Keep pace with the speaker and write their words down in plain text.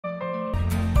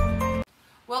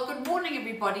Well, good morning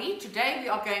everybody. Today we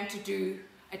are going to do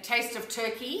a taste of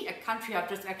Turkey, a country I've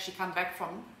just actually come back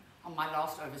from on my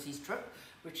last overseas trip,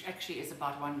 which actually is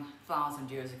about 1,000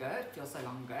 years ago. It feels so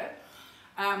long ago.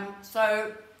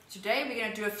 So today we're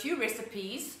going to do a few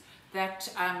recipes that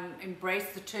embrace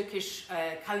the Turkish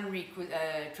culinary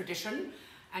tradition.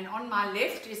 And on my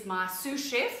left is my sous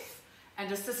chef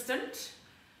and assistant,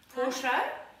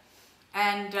 Portia.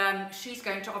 And she's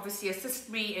going to obviously assist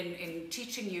me in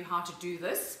teaching you how to do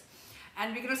this.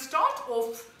 And we're going to start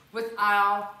off with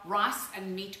our rice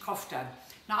and meat kofta.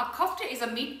 Now, a kofta is a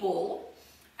meatball,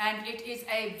 and it is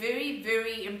a very,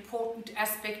 very important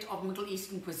aspect of Middle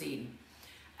Eastern cuisine.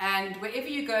 And wherever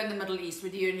you go in the Middle East,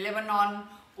 whether you're in Lebanon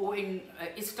or in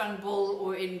Istanbul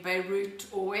or in Beirut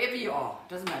or wherever you are,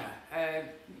 doesn't matter.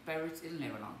 Beirut's in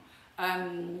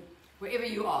Lebanon. Wherever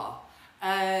you are,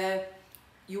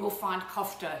 you will find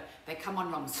kofta. They come on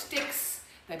long sticks,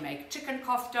 they make chicken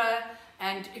kofta,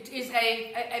 and it is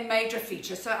a major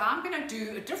feature. So I'm going to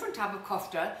do a different type of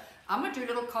kofta. I'm going to do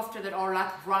little kofta that are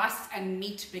like rice and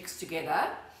meat mixed together.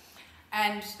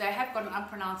 And they have got an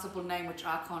unpronounceable name which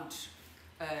I can't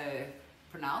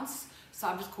pronounce. So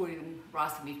I'm just calling them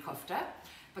rice and meat kofta.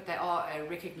 But they are a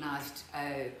recognized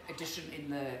addition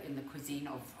in the cuisine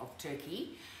of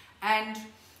Turkey. And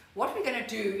what we're going to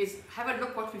do is have a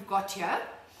look what we've got here.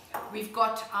 We've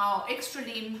got our extra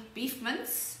lean beef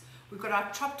mince, we've got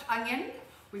our chopped onion,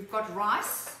 we've got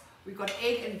rice, we've got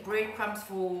egg and breadcrumbs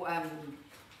for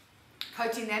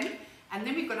coating them, and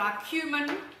then we've got our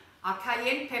cumin, our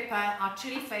cayenne pepper, our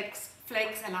chili flakes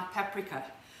and our paprika,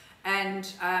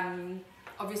 and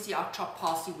obviously our chopped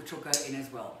parsley, which will go in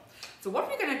as well. So what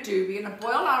we're going to do, we're going to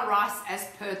boil our rice as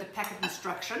per the packet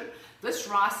instruction. This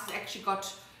rice has actually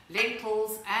got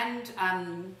lentils and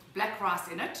black rice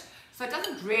in it, so it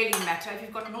doesn't really matter. If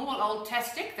you've got normal old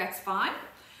tastic, that's fine.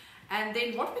 And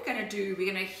then what we're going to do, we're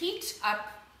going to heat up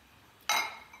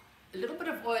a little bit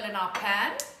of oil in our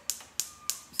pan.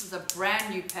 This is a brand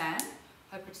new pan.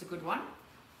 Hope it's a good one.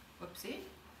 Whoopsie.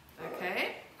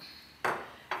 Okay.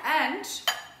 And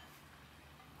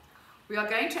we are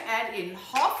going to add in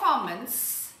half our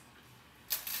mince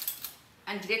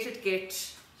and let it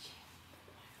get,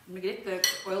 I'm going to let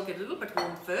the oil get a little bit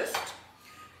warm first.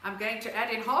 I'm going to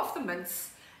add in half the mince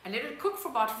and let it cook for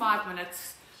about 5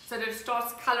 minutes so that it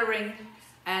starts colouring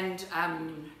and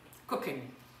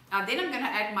cooking. Now then I'm going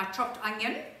to add my chopped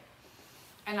onion,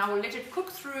 and I will let it cook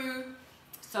through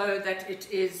so that it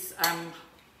is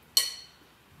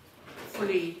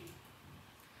fully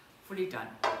done.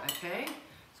 Okay,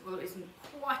 so oil isn't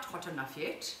quite hot enough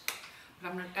yet, but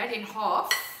I'm going to add in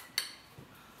half,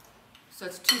 so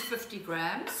it's 250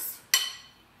 grams.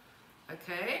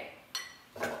 Okay,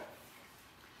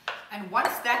 and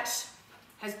once that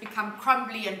has become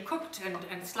crumbly and cooked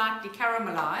and slightly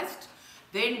caramelized,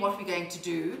 then what we're going to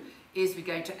do is we're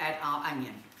going to add our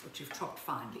onion, which we've chopped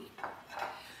finely.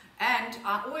 And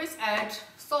I always add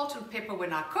salt and pepper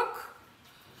when I cook,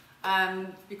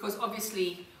 because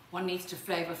obviously one needs to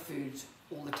flavor food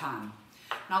all the time.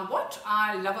 Now what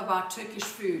I love about Turkish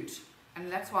food,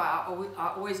 and that's why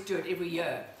I always do it every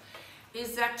year,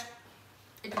 is that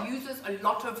it uses a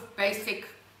lot of basic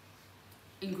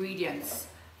ingredients,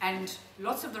 and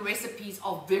lots of the recipes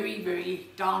are very, very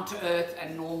down to earth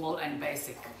and normal and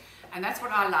basic. And that's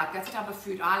what I like. That's the type of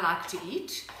food I like to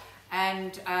eat.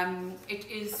 And it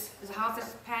is, how's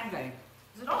this pan going?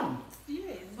 Is it on?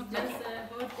 Yes,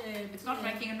 it's not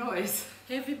making a noise.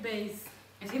 Heavy base.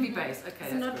 It's heavy base, okay.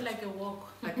 It's not good. Like a wok.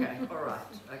 Okay, all right,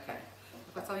 okay.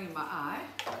 I've got something in my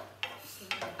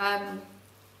eye.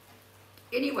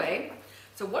 Anyway,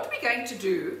 so what we're going to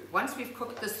do, once we've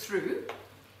cooked this through,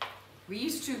 we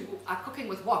used to are cooking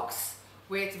with woks,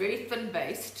 where it's very thin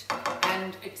based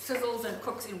and it sizzles and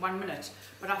cooks in 1 minute.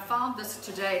 But I found this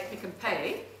today at Pick n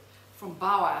Pay from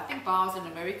Bauer. I think Bauer's an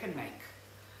American make.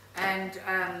 And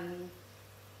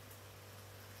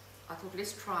I thought,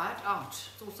 let's try it out.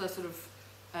 It's also sort of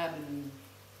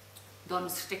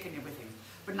non-stick and everything.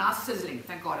 But nice sizzling,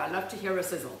 thank God. I love to hear a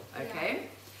sizzle, okay? Yeah.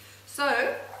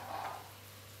 So,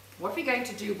 what we're going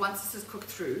to do once this is cooked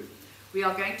through, we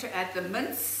are going to add the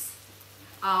mince,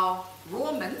 our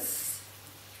raw mince,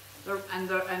 and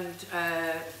the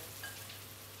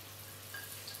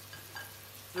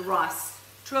rice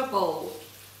to a bowl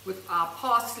with our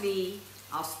parsley,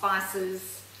 our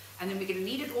spices, and then we're going to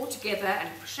knead it all together and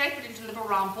shape it into little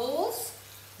round balls,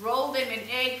 roll them in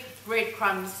egg,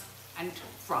 breadcrumbs, and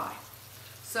fry.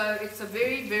 So it's a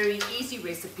very, very easy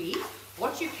recipe.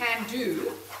 What you can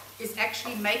do is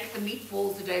actually make the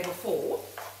meatballs the day before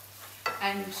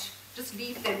and just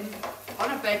leave them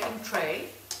on a baking tray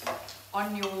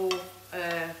on your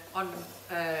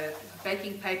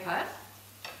baking paper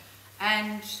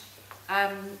and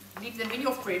leave them in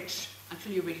your fridge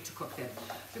until you're ready to cook them.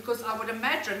 Because I would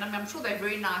imagine, I'm sure they're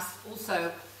very nice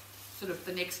also sort of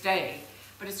the next day,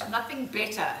 but it's nothing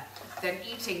better than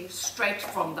eating straight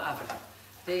from the oven.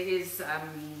 There is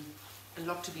a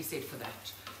lot to be said for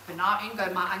that. But now in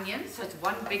go my onions, so it's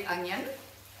one big onion.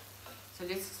 So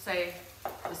let's say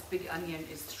this big onion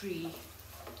is 3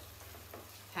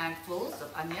 handfuls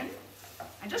of onion.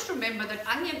 And just remember that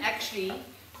onion actually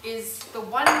is the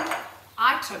one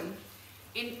item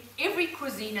in every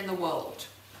cuisine in the world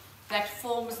that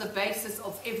forms the basis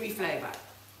of every flavor.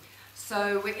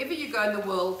 So wherever you go in the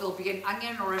world, there'll be an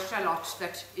onion or a shallot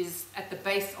that is at the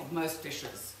base of most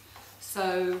dishes.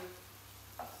 So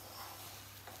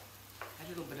a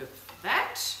little bit of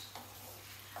that,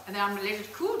 and then I'm going to let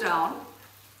it cool down.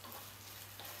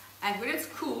 And when it's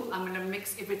cool, I'm going to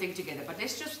mix everything together. But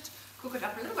let's just cook it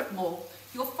up a little bit more.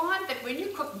 You'll find that when you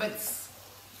cook mince,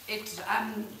 it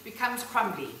becomes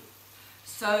crumbly.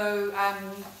 So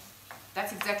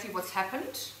that's exactly what's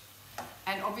happened.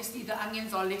 And obviously the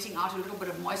onions are letting out a little bit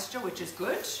of moisture, which is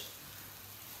good.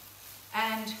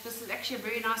 And this is actually a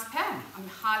very nice pan. I'm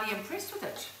highly impressed with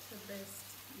it. The best.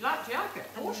 Do you like it?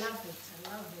 I love it.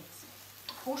 I love it.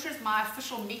 Portia is my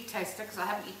official meat taster because I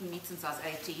haven't eaten meat since I was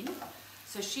 18.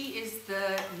 So she is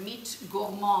the meat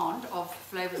gourmand of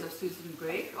Flavours of Susan and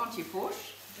Greig, aren't you, Portia?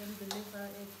 Don't believe how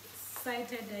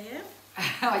excited I am.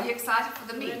 Are you excited for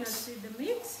the meat? When I see the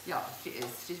meat. Yeah, she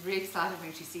is. She's very excited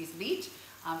when she sees meat.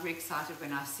 I'm very excited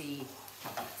when I see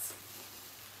chocolates,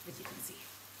 as you can see.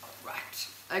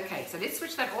 Right. Okay, so let's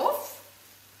switch that off.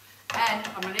 And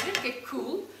I'm going to let it get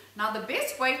cool. Now, the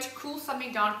best way to cool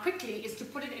something down quickly is to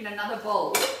put it in another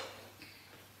bowl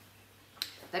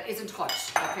that isn't hot.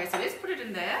 Okay, so let's put it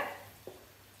in there.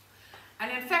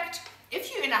 And in fact,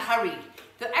 if you're in a hurry,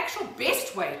 the actual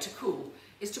best way to cool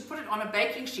is to put it on a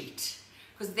baking sheet,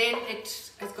 because then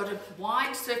it has got a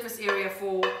wide surface area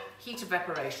for heat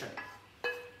evaporation,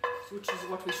 which is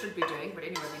what we should be doing, but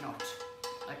anyway, we're not.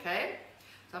 Okay,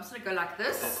 so I'm just going to go like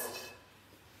this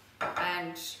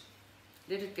and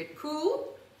let it get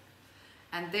cool,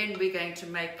 and then we're going to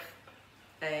make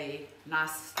a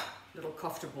nice little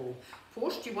kofta ball.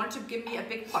 Portia, do you want to give me a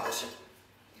big pot?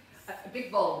 A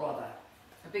big bowl, rather.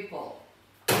 A big bowl.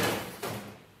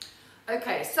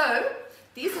 Okay, so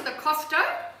these are the kofta.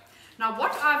 Now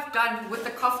what I've done with the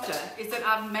kofta is that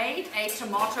I've made a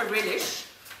tomato relish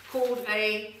called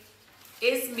a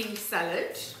ezme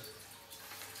salad.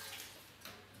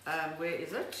 Where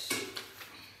is it?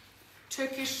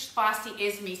 Turkish spicy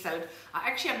ezme salad. I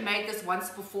actually have made this once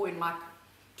before in my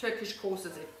Turkish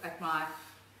courses at my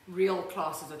real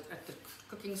classes at the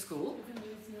cooking school.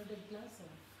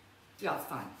 Yeah, it's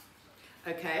fine.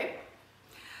 Okay.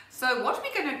 So what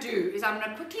we're going to do is I'm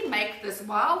going to quickly make this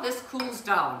while this cools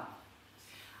down.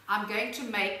 I'm going to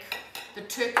make the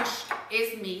Turkish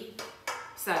ezme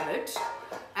salad,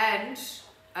 and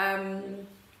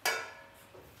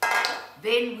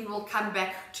then we will come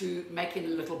back to making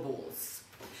the little balls.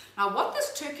 Now what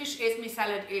this Turkish ezme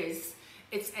salad is,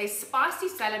 it's a spicy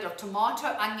salad of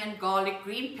tomato, onion, garlic,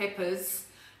 green peppers,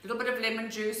 a little bit of lemon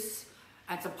juice,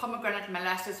 and some pomegranate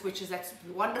molasses, which is that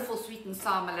wonderful sweet and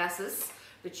sour molasses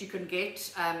that you can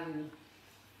get.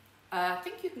 I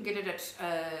think you can get it at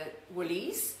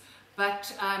Woolies,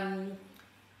 but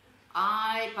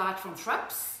I buy it from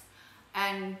Shrubs.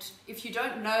 And if you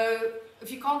don't know,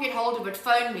 if you can't get hold of it,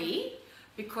 phone me,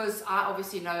 because I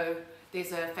obviously know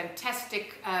there's a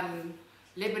fantastic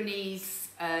Lebanese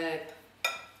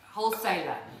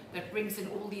wholesaler that brings in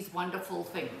all these wonderful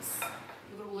things.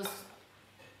 Look at all this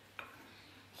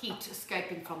heat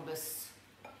escaping from this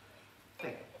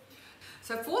thing.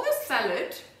 So for this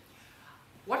salad,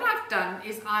 what I've done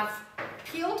is I've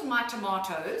peeled my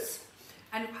tomatoes.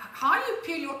 And how you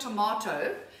peel your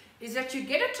tomato is that you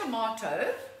get a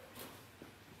tomato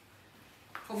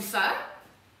from so,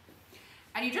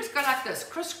 and you just go like this,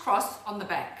 crisscross on the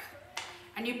back,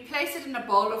 and you place it in a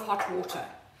bowl of hot water.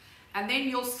 And then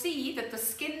you'll see that the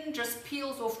skin just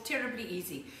peels off terribly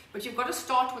easy. But you've got to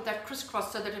start with that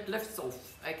crisscross so that it lifts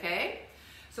off, okay?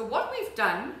 So what we've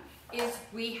done is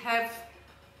we have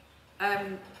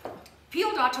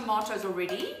peeled our tomatoes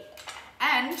already,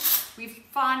 and we've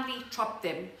finely chopped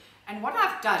them. And what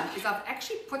I've done is I've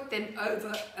actually put them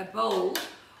over a bowl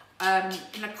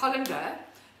in a colander,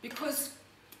 because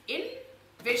in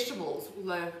vegetables,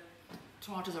 although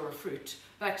tomatoes are a fruit,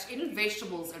 but in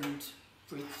vegetables and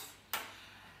fruits,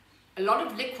 a lot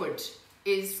of liquid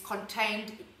is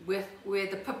contained with where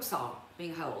the pips are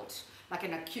being held, like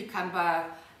in a cucumber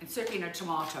and certainly in a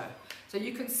tomato. So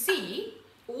you can see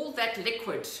all that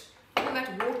liquid, all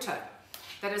that water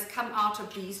that has come out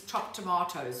of these chopped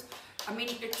tomatoes. I mean,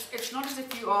 it's not as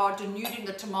if you are denuding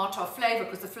the tomato flavour,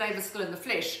 because the flavour is still in the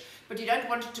flesh, but you don't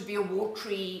want it to be a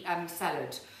watery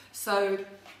salad. So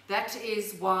that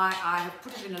is why I have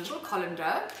put it in a little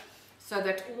colander, so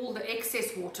that all the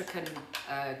excess water can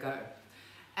go.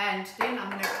 And then I'm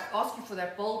going to ask you for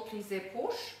that bowl, please there,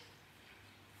 Porsche.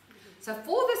 So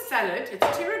for the salad,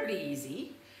 it's terribly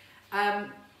easy.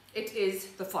 It is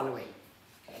the following.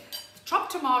 The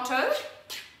chopped tomato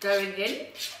going in.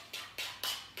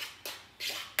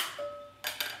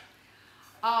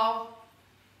 Our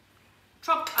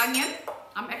chopped onion.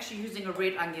 I'm actually using a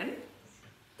red onion.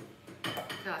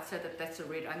 I'd say that that's a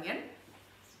red onion.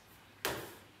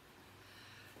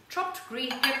 Chopped green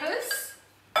peppers.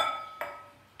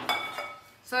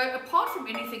 So apart from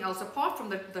anything else, apart from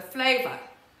the flavour,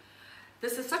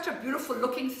 this is such a beautiful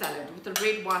looking salad with the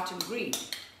red, white and green.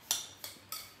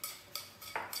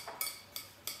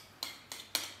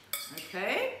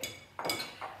 Okay,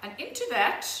 and into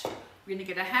that we're going to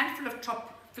get a handful of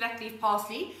chopped flat leaf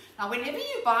parsley. Now whenever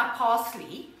you buy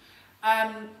parsley,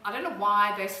 I don't know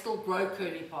why they still grow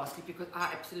curly parsley, because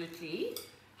I absolutely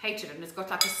hate it, and it's got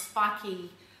like a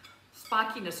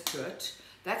spikiness to it.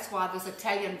 That's why this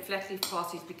Italian flat leaf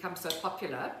parsley has become so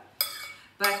popular.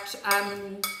 But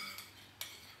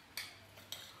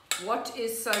what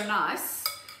is so nice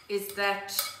is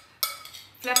that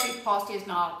flat leaf parsley is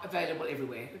now available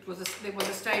everywhere. There was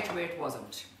a stage where it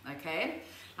wasn't. Okay.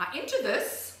 Now into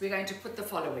this we're going to put the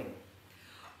following.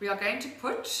 We are going to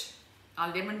put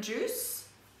our lemon juice,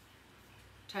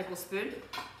 tablespoon,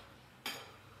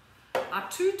 our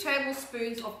 2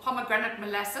 tablespoons of pomegranate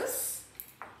molasses.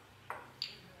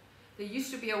 There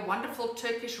used to be a wonderful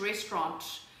Turkish restaurant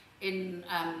in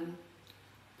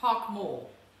Park Mall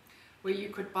where you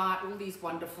could buy all these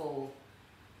wonderful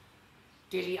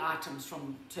deli items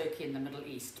from Turkey and the Middle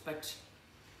East, but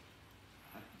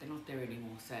they're not there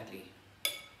anymore, sadly.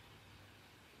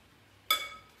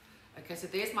 Okay, so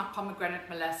there's my pomegranate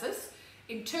molasses.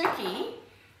 In Turkey,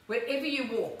 wherever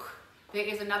you walk, there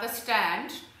is another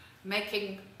stand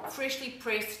making freshly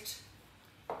pressed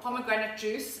pomegranate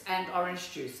juice and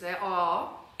orange juice. They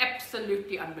are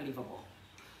absolutely unbelievable.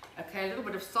 Okay, a little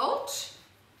bit of salt,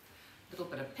 a little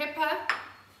bit of pepper.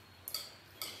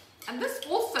 And this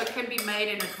also can be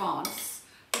made in advance,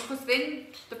 because then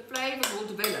the flavour will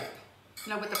develop.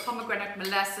 You know, with the pomegranate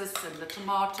molasses and the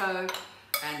tomato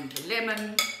and the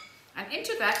lemon. And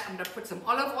into that I'm going to put some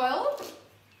olive oil.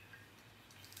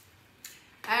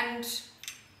 And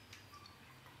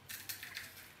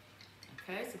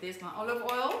okay, so there's my olive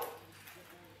oil.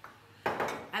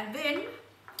 And then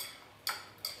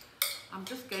I'm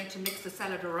just going to mix the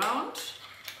salad around.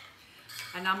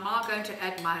 And I'm now going to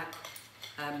add my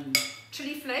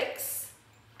chili flakes,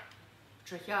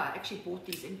 which are here. I actually bought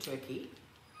these in Turkey.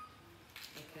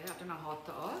 Okay, I don't know how hard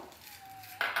they are.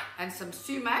 And some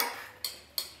sumac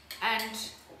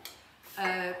and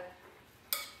a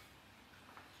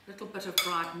little bit of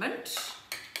dried mint.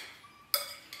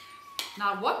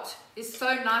 Now what is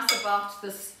so nice about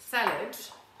this salad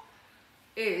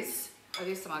is, oh,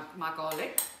 there's my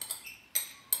garlic.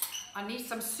 I need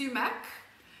some sumac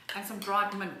and some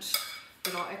dried mint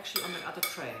that are actually on the other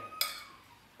tray.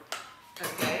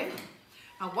 Okay.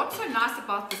 Now what's so nice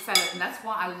about the salad, and that's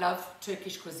why I love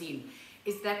Turkish cuisine,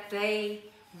 is that they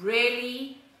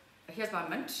really, here's my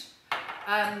mint,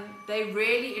 they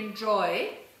really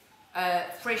enjoy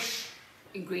fresh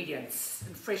ingredients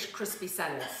and fresh crispy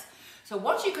salads. So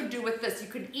what you can do with this, you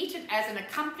can eat it as an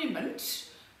accompaniment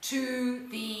to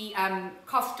the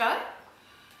kofta.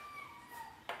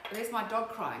 There's my dog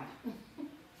crying.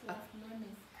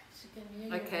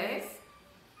 Okay.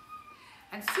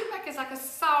 And sumac is like a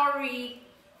soury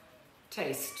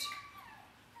taste.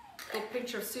 A little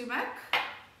pinch of sumac.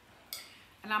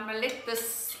 And I'm going to let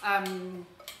this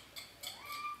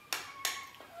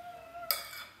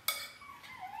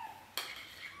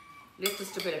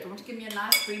develop. I want to give me a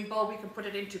nice green bowl we can put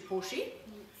it into, Porsche. Yes.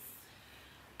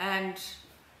 And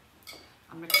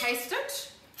I'm going to taste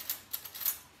it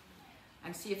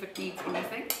and see if it needs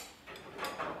anything.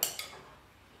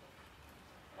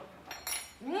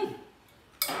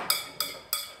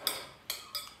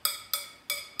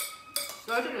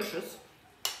 So delicious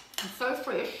and so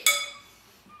fresh.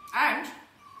 And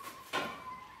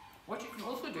what you can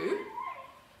also do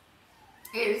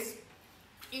is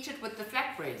eat it with the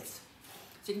flatbreads.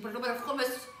 So you can put a little bit of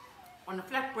hummus on a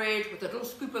flatbread with a little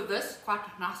scoop of this, quite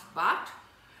a nice bite,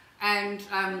 and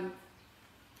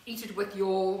eat it with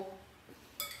your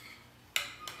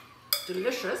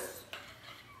delicious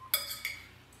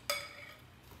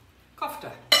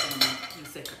kofta in a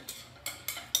second.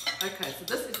 Okay, so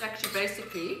this is actually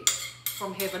basically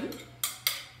from heaven.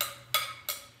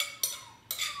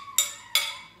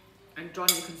 And John,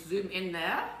 you can zoom in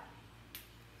there.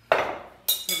 There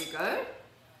we go.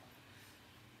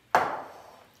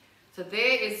 So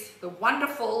there is the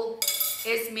wonderful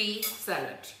Esme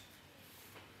salad.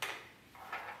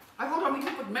 Oh, hold on, we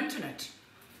can put mint in it.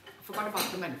 I forgot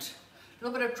about the mint. A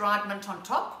little bit of dried mint on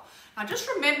top. Now just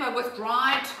remember with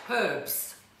dried herbs,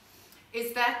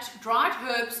 is that dried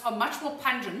herbs are much more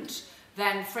pungent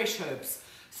than fresh herbs.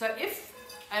 So if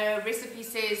a recipe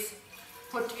says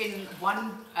put in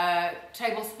 1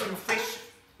 tablespoon of fresh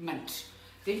mint,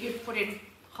 then you put in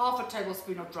half a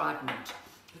tablespoon of dried mint.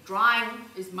 The drying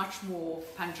is much more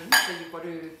pungent, so you've got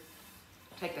to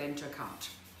take that into account.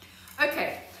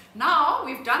 Okay, now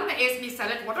we've done the Esme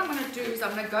salad. What I'm going to do is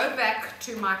I'm going to go back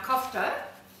to my kofta,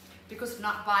 because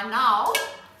by now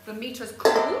the meat has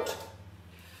cooled.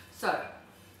 So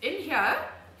in here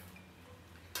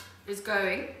is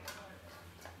going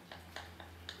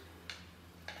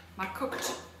my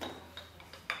cooked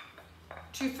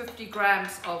 250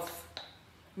 grams of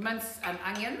mince and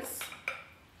onions.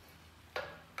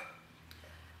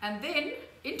 And then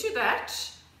into that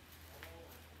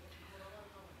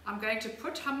I'm going to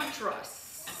put how much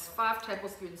rice? 5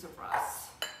 tablespoons of rice.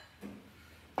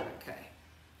 Okay.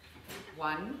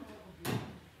 1,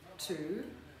 2,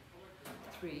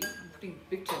 3, I'm putting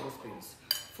big tablespoons.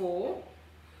 4,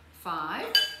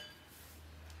 5.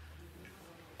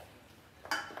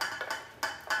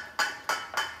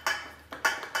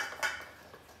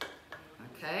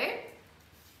 Okay.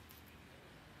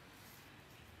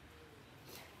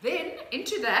 Then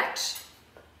into that,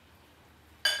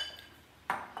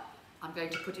 I'm going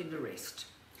to put in the rest.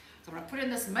 So I'm going to put in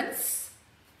this mince.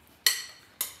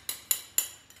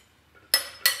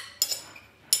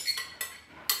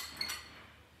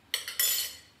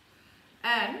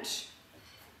 And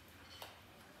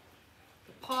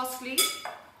the parsley.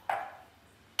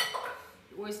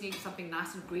 You always need something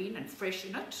nice and green and fresh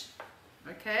in it.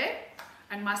 Okay?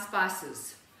 And my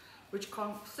spices, which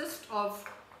consist of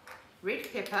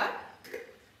red pepper,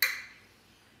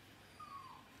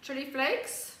 chili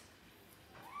flakes,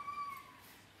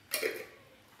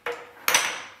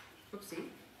 oopsie,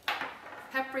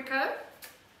 paprika,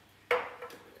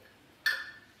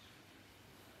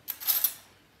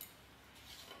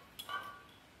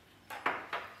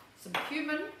 some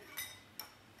cumin,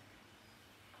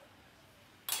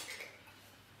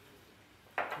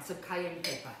 and some cayenne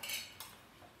pepper.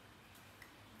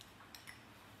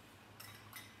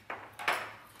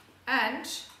 And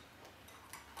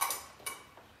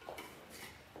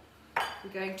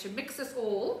we're going to mix this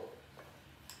all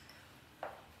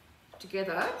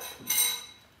together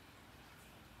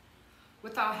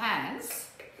with our hands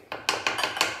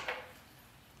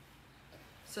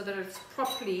so that it's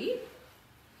properly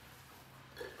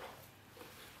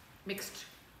mixed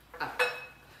up.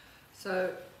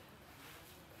 So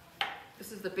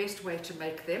this is the best way to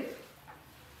make them.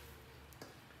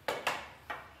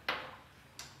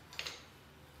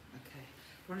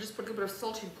 I want to just put a little bit of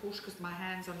salt in, Porsche, because my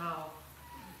hands are now.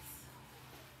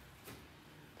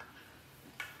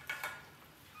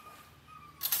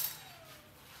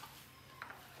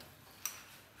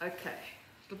 Okay,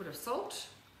 a little bit of salt.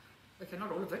 Okay, not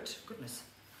all of it, goodness.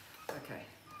 Okay.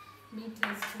 Meat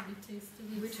has to be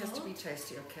tasty. Meat has to be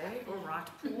tasty, okay. All right,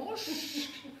 Porsche.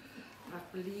 I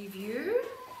believe you.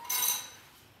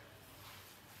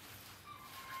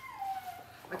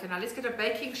 Okay, now let's get a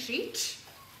baking sheet.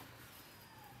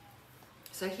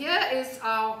 So here is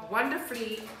our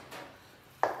wonderfully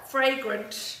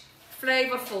fragrant,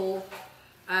 flavorful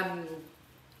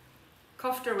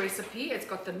kofta recipe. It's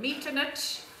got the meat in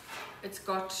it, it's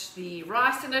got the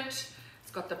rice in it,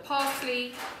 it's got the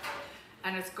parsley,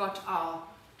 and it's got our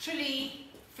chili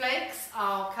flakes,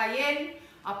 our cayenne,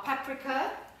 our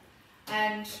paprika.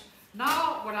 And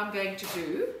now what I'm going to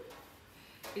do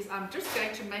is I'm just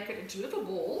going to make it into little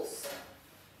balls.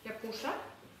 Yeah, Portia?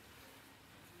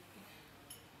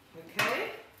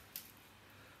 Okay,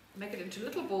 make it into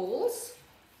little balls,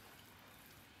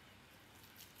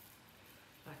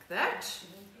 like that.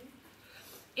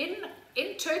 In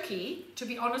Turkey, to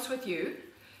be honest with you,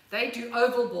 they do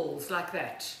oval balls like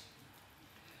that.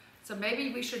 So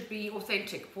maybe we should be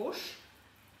authentic, Porsche,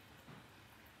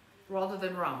 rather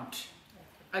than round.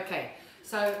 Okay,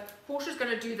 so Portia's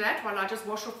going to do that while I just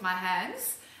wash off my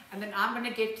hands, and then I'm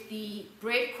going to get the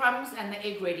breadcrumbs and the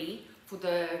egg ready for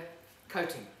the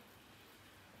coating.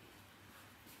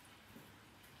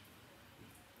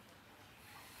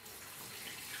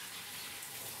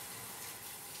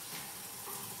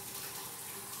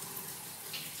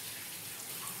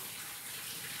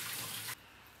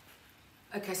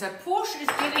 Okay, so Porsche is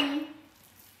getting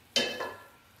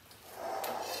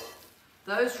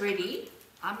those ready.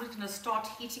 I'm just going to start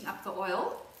heating up the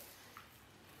oil.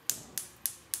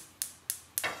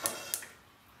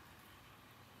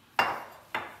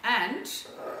 And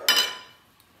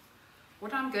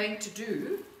what I'm going to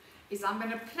do is I'm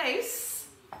going to place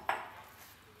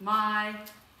my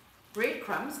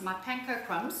breadcrumbs, my panko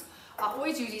crumbs. I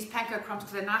always use these panko crumbs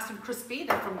because they're nice and crispy.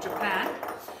 They're from Japan.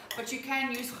 But you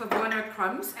can use gewone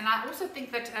crumbs. And I also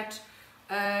think that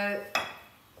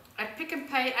at Pick n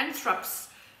Pay and Thrups,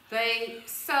 they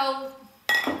sell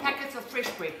packets of fresh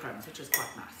breadcrumbs, which is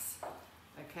quite nice.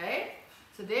 Okay,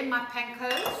 so they're my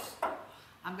pankos.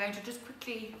 I'm going to just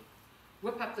quickly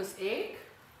whip up this egg.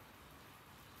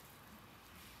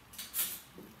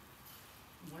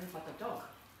 I'm worried about the dog.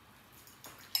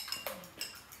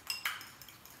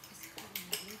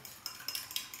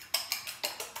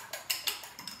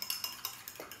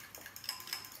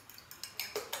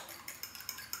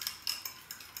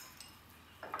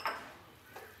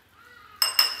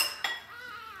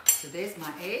 So there's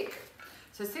my egg.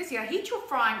 So it says here, heat your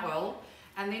frying oil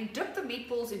and then dip the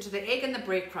meatballs into the egg and the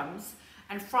breadcrumbs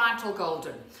and fry until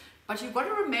golden. But you've got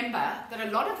to remember that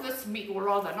a lot of this meat, or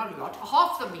rather not a lot,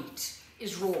 half the meat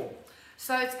is raw.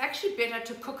 So it's actually better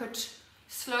to cook it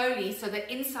slowly so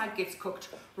the inside gets cooked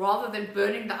rather than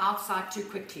burning the outside too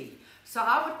quickly. So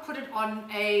I would put it on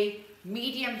a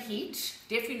medium heat,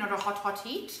 definitely not a hot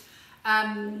heat,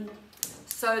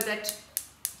 so that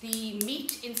the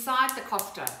meat inside the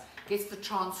kofta gets the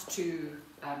chance to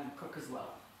cook as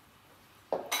well.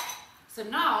 So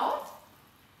now,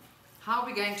 how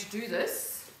we're going to do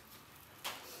this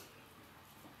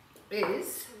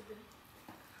is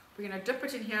we're going to dip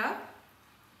it in here,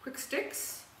 quick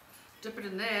sticks, dip it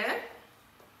in there,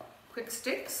 quick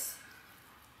sticks.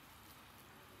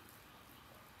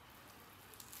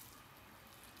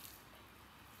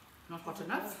 Not hot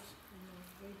enough?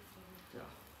 Yeah.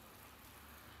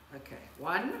 Okay,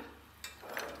 1.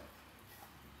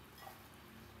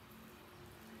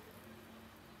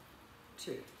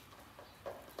 2.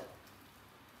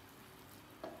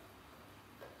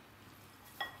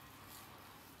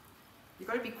 You've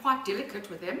got to be quite delicate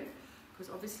with them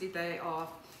because obviously they are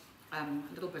a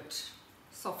little bit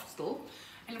soft still.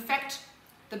 And in fact,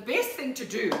 the best thing to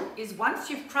do is once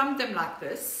you've crumbed them like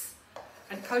this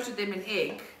and coated them in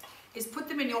egg, is put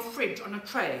them in your fridge on a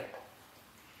tray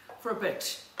for a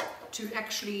bit to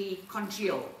actually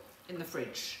congeal in the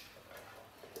fridge.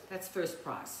 That's first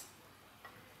prize.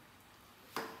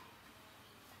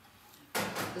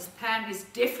 This pan is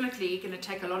definitely going to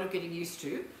take a lot of getting used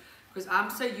to because I'm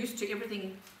so used to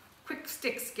everything quick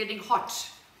sticks getting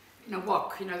hot in a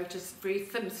wok, you know, which is very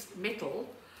thin metal,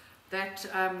 that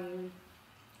I'm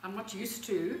not used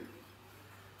to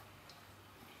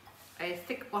a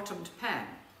thick bottomed pan.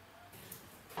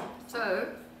 So,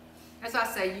 as I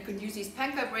say, you can use these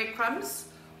panko breadcrumbs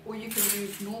or you can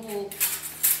use normal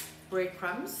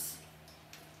breadcrumbs.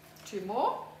 2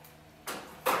 more.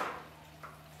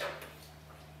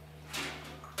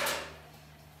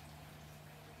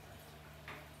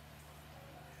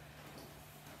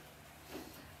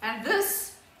 And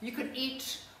this you can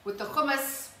eat with the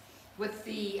hummus, with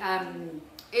the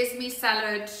esme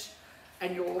salad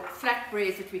and your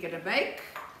flatbreads that we're going to make.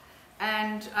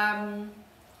 And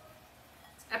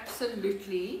it's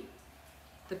absolutely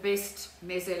the best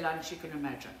meze lunch you can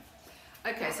imagine.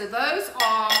 Okay, so those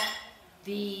are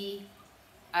the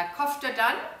kofta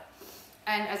done.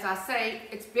 And as I say,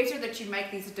 it's better that you make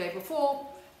these the day before.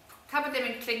 Cover them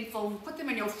in cling film, put them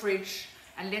in your fridge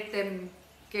and let them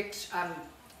get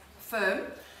firm.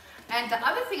 And the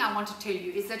other thing I want to tell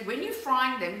you is that when you're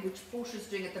frying them, which Portia's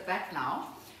doing at the back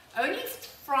now, only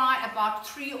fry about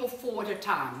 3 or 4 at a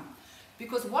time.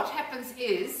 Because what happens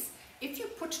is, if you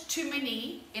put too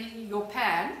many in your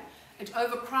pan, it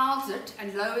overcrowds it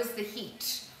and lowers the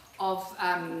heat of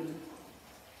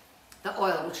the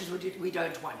oil, which is what we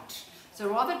don't want. So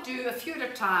rather do a few at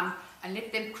a time and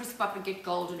let them crisp up and get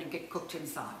golden and get cooked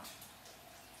inside.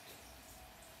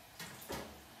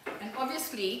 And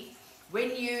obviously,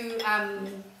 when you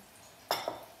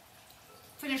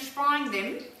finish frying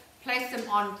them, place them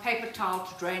on paper towel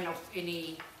to drain off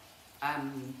any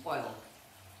oil.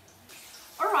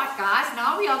 Alright guys,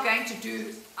 now we are going to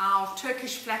do our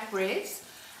Turkish flatbreads.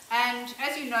 And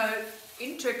as you know,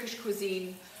 in Turkish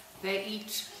cuisine, they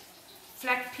eat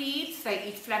flat peas, they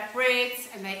eat flatbreads,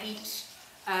 and they eat,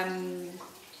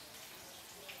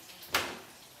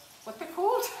 what they're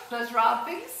called? Those round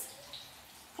things?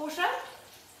 Portia?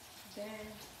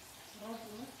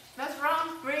 Those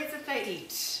round breads that they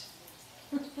eat.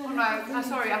 Oh no, I'm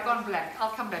sorry, I've gone blank.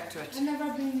 I'll come back to it. I've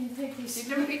never been in Turkey. You've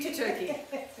never been to Turkey?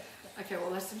 Okay,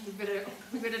 well,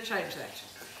 we better change that.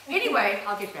 Anyway,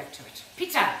 I'll get back to it.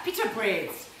 Pita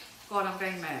breads. God, I'm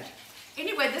going mad.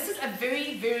 Anyway, this is a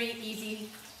very, very easy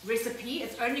recipe.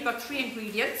 It's only got 3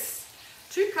 ingredients.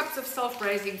 2 cups of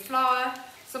self-raising flour,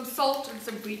 some salt and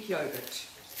some Greek yogurt.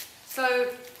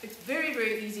 So it's very,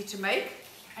 very easy to make.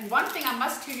 And one thing I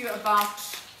must tell you about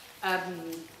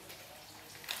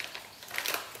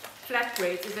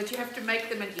flatbreads is that you have to make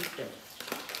them and eat them.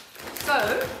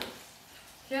 So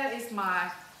here is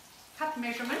my cup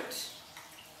measurement.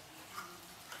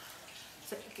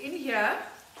 So in here,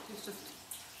 just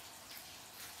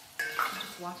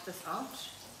wipe this out.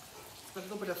 It's got a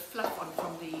little bit of fluff on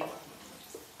from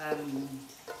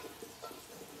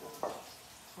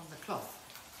the cloth.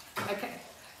 Okay,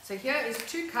 so here is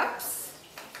 2 cups.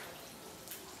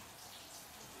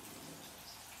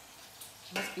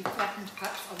 Must be flattened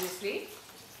cups, obviously.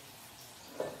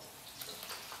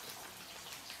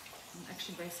 And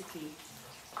actually, basically,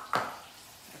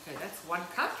 okay, that's 1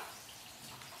 cup.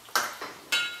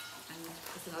 And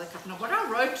there's another cup. Now, what I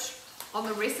wrote on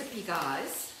the recipe,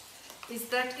 guys, is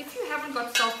that if you haven't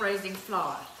got self-raising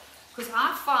flour, because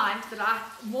I find that I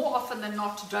more often than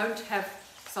not don't have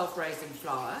self-raising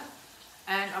flour,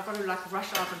 and I've got to like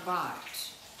rush out and buy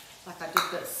it, like I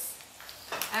did this.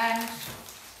 And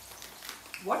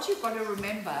what you've got to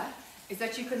remember is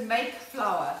that you can make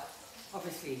flour,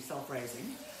 obviously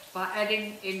self-raising, by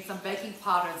adding in some baking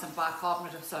powder and some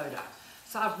bicarbonate of soda.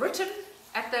 So I've written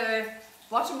at the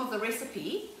bottom of the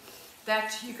recipe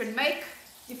that you can make,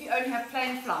 if you only have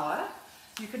plain flour,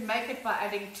 you can make it by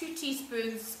adding 2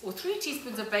 teaspoons or 3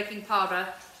 teaspoons of baking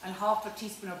powder and half a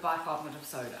teaspoon of bicarbonate of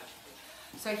soda.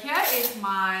 So here is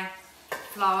my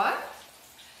flour.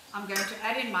 I'm going to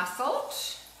add in my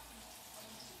salt.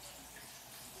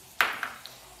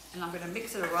 And I'm going to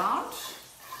mix it around.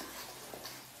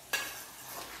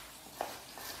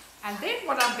 And then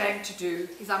what I'm going to do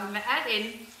is I'm going to add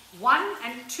in 1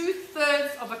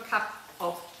 2/3 of a cup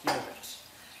of yogurt.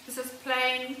 This is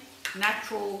plain,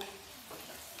 natural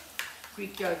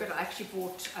Greek yogurt. I actually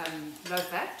bought low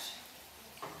fat.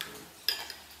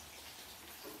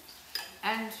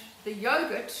 And the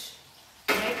yogurt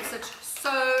makes it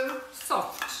so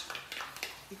soft.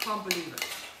 You can't believe it.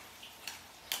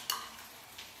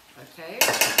 Okay,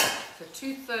 so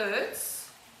 2/3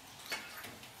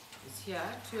 is here,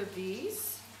 2 of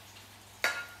these.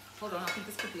 Hold on, I think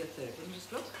this could be a third. Let me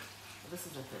just look. Oh, this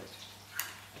is a third.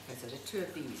 Okay, so there are 2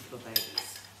 of these little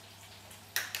babies.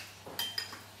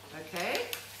 Okay,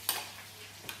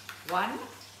 1,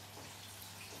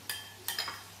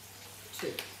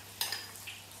 2.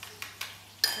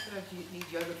 I don't know if you need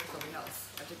yogurt for something else.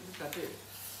 I didn't think I do.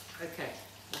 Okay,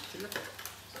 let's look at it.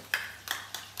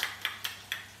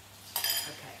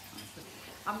 Okay,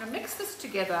 I'm going to mix this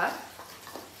together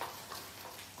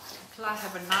until I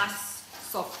have a nice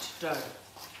soft dough.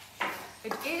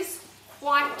 It is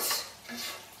quite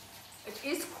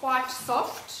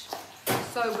soft,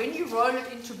 so when you roll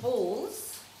it into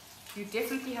balls, you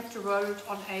definitely have to roll it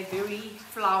on a very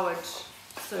floured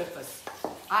surface.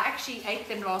 I actually ate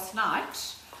them last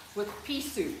night with pea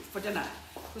soup for dinner.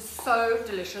 It was so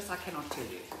delicious, I cannot tell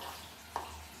you.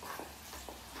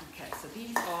 Okay, so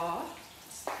these are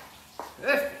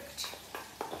perfect.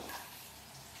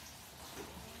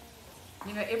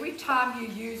 You know, every time you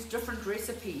use different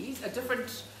recipes,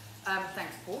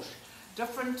 thanks Porsche,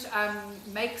 different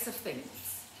makes of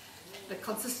things, the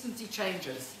consistency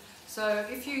changes. So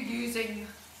if you're using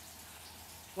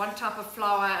one type of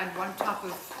flour and one type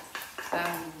of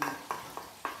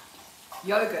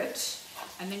yogurt,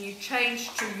 and then you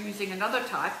change to using another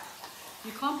type,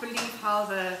 you can't believe how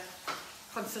the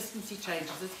consistency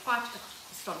changes. It's quite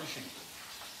astonishing.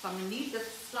 So I'm going to knead this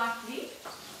slightly.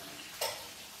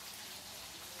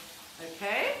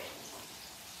 Okay.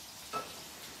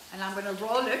 And I'm going to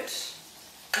roll it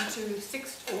into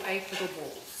 6 or 8 little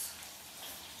balls.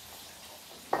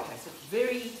 Okay, so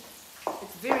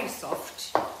it's very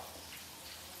soft.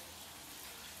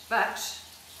 But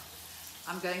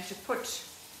I'm going to put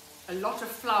a lot of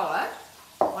flour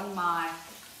on my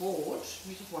board. Let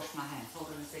me just wash my hands. Hold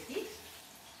on a second.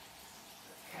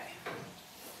 Okay.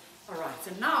 Alright,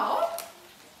 so now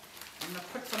I'm going to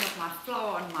put some of my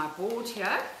flour on my board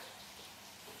here.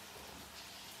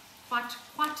 Quite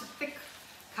a thick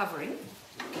covering.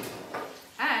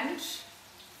 And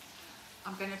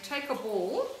I'm going to take a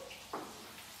ball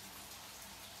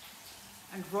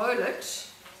and roll it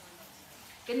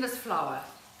in this flour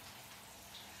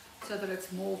so that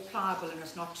it's more pliable and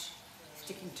it's not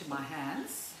sticking to my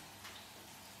hands.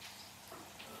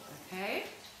 Okay.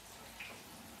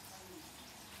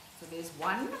 So there's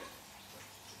one.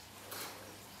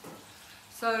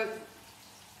 So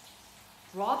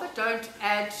rather don't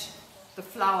add the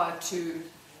flour to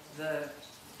the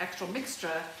actual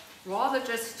mixture, rather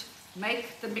just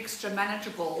make the mixture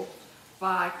manageable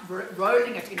by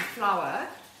rolling it in flour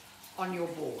on your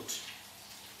board.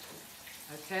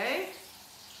 Okay,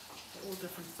 they're all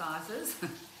different sizes.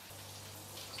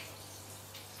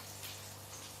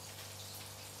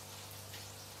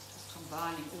 Just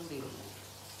combining all the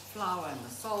flour and the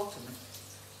salt and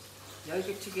the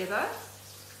yogurt together.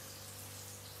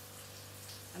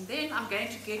 And then I'm going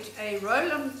to get a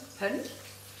roller pin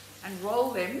and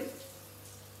roll them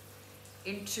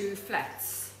into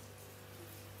flats.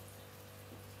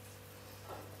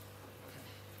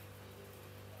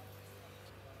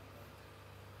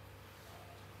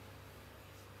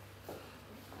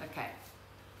 Okay,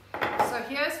 so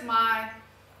here's my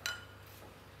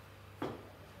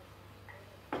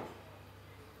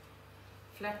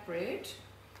flatbread.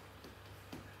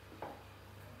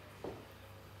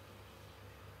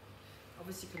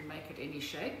 Obviously you can make it any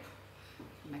shape. You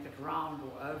can make it round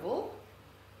or oval.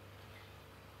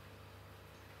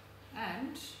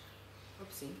 And,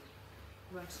 oopsie,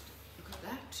 won't look at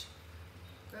that.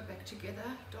 Go back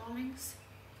together, darlings.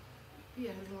 Be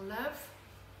a little love.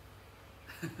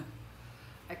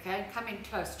 Okay, come in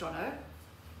close, Jono.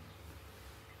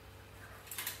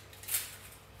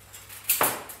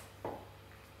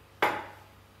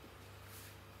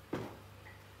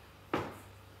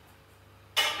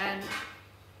 And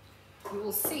you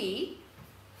will see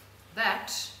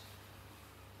that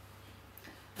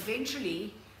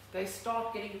eventually they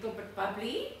start getting a little bit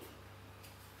bubbly,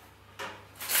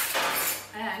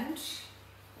 and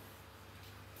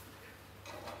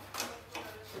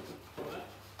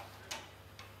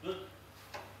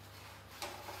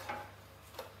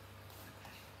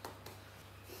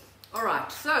all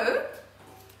right, so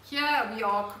here we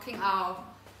are cooking our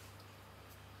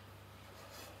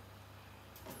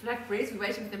flatbreads. We're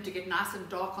waiting for them to get nice and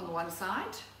dark on the one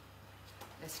side.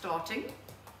 They're starting.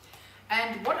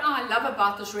 And what I love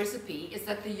about this recipe is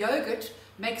that the yogurt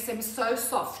makes them so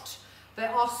soft. They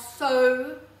are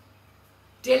so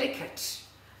delicate,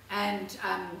 and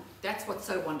that's what's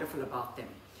so wonderful about them.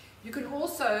 You can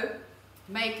also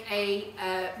make a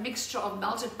mixture of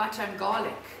melted butter and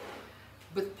garlic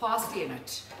with parsley in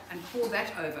it and pour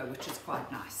that over, which is quite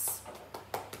nice.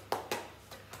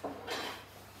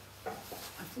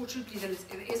 Unfortunately, there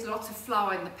is lots of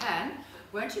flour in the pan.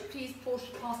 Won't you please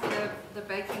pass the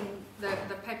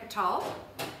paper towel?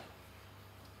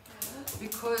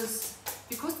 Because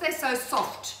they're so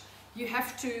soft, you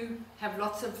have to have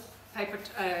lots of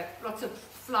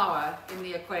flour in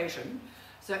the equation.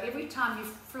 So every time you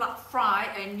fry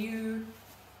a new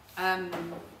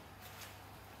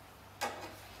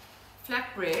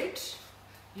flatbread,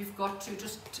 you've got to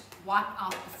just wipe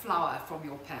out the flour from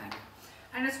your pan.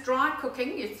 And it's dry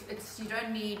cooking. You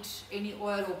don't need any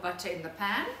oil or butter in the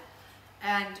pan,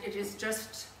 and it is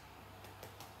just,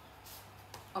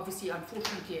 obviously,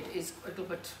 unfortunately, it is a little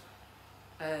bit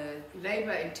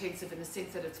labor intensive in the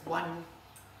sense that it's one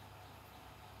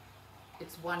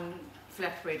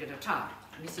flatbread at a time.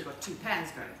 Unless you've got two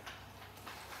pans going.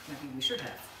 Maybe we should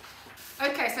have.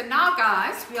 Okay, so now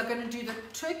guys, we are going to do the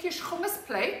Turkish hummus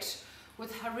plate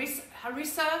with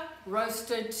harissa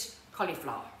roasted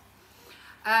cauliflower.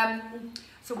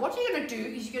 So what you're going to do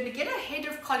is you're going to get a head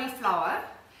of cauliflower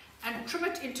and trim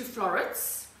it into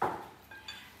florets,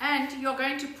 and you're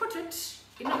going to put it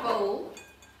in a bowl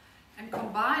and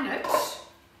combine it,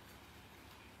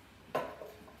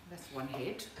 that's one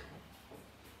head,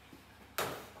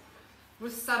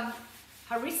 with some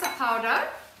harissa powder.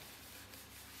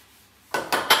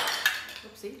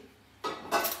 Oopsie,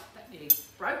 that nearly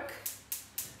broke.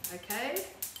 Okay,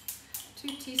 2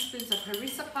 teaspoons of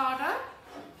harissa powder,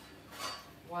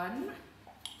 1,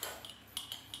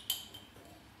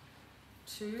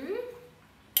 2,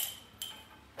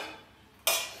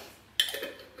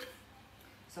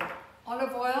 some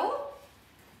olive oil,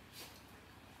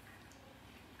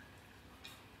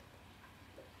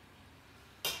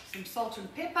 some salt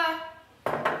and pepper,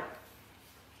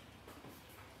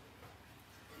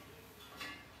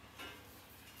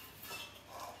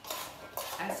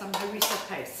 and some harissa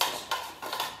paste.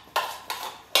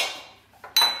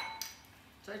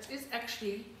 So it is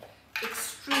actually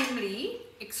extremely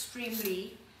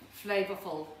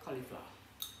flavorful cauliflower.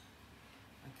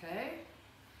 Okay,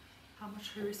 how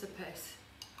much harissa paste?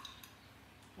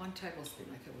 1 tablespoon.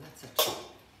 Okay, well that's it.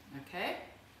 Okay,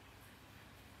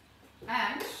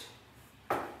 and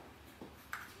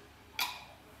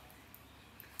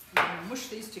I'm going to mush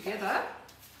these together.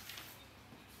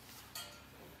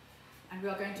 and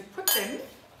we are going to put them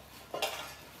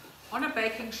on a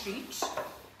baking sheet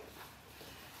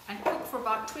and cook for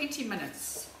about 20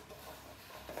 minutes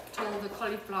till the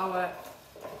cauliflower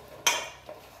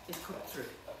is cooked through.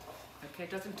 Okay,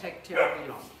 it doesn't take terribly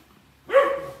long.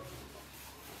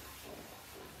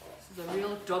 This is a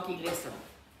real doggy lesson.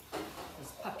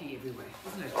 There's puppy everywhere,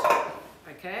 isn't it?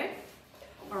 Okay.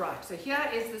 Alright, so here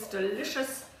is this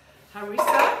delicious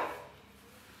harissa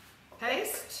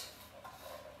paste,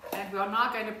 and we are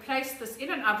now going to place this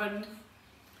in an oven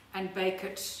and bake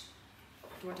it. Do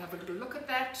you want to have a little look at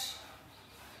that?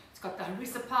 It's got the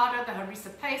harissa powder, the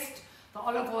harissa paste, the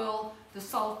olive oil, the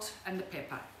salt and the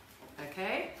pepper.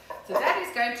 Okay, so that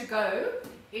is going to go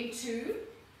into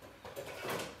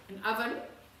an oven.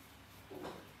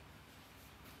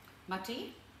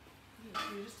 Mati,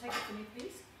 will you just take it for me,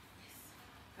 please?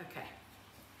 Yes. Okay.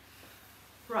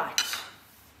 Right.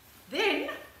 Then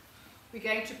we're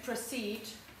going to proceed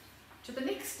to the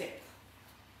next step.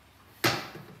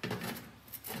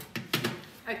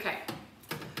 Okay.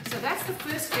 So that's the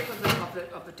first step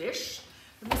of the dish.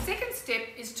 And the second step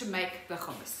is to make the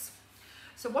hummus.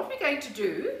 So what we're going to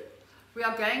do, we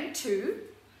are going to,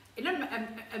 in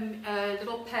a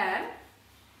little pan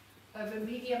over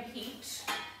medium heat,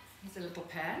 here's a little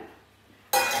pan,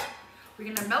 we're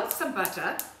going to melt some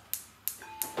butter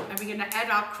and we're going to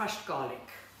add our crushed garlic.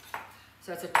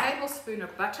 So it's a tablespoon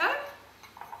of butter,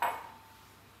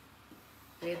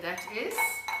 there that is,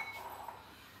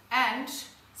 and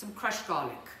some crushed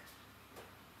garlic.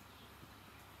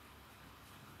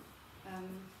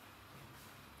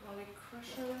 Garlic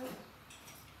crusher.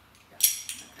 Yeah, okay.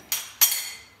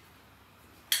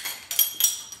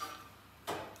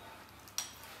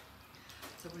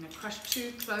 So I'm going to crush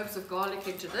 2 cloves of garlic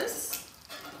into this.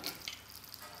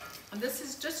 And this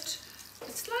is just a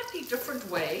slightly different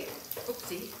way,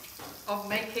 oopsie, of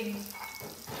making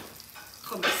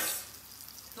hummus.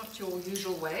 Not your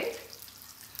usual way,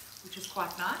 which is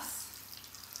quite nice.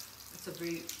 It's a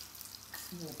very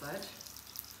small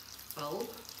bulb.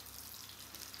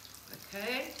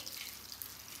 Okay,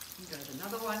 and goes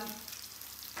another one,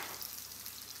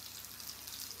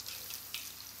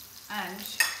 and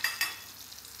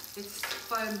let's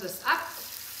foam this up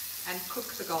and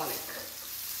cook the garlic.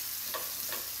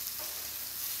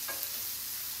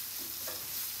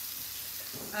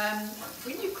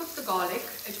 When you cook the garlic,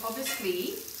 it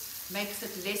obviously makes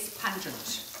it less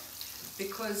pungent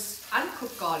because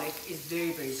uncooked garlic is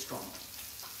very, very strong.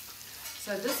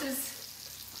 So this is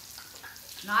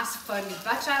nice foamy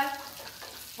butter,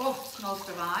 oh, it smells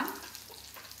divine,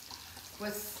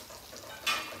 with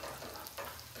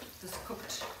this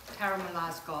cooked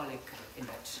caramelized garlic in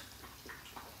it.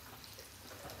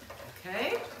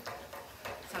 Okay,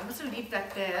 so I'm just going to leave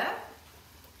that there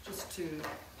just to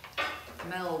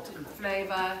meld in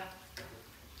flavor.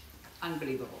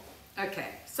 Unbelievable. Okay,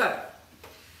 so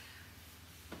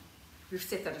we've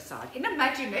set that aside. In a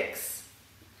Magimix,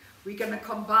 we're going to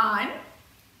combine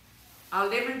our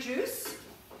lemon juice,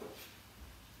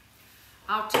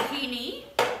 our tahini,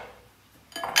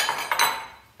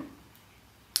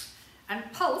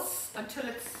 and pulse until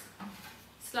it's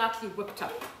slightly whipped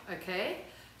up. Okay,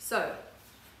 so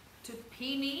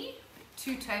tahini,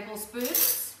 2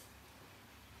 tablespoons,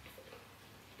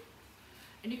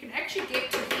 and you can actually get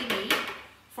tahini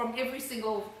from every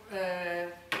single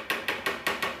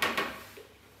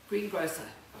greengrocer.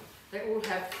 They all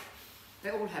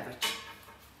have it.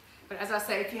 But as I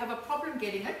say, if you have a problem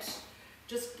getting it,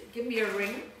 just give me a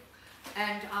ring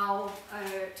and I'll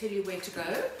tell you where to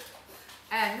go.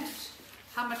 And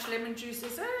how much lemon juice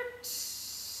is it?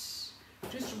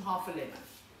 Juice from half a lemon.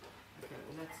 Okay,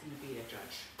 well that's going to be a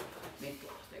judge.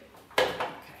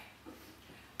 Okay.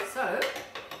 So,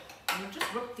 I'm going to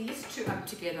just whip these 2 up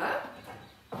together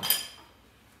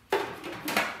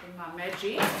in my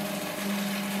Maggi.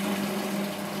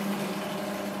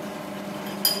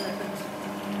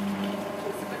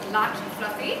 Light and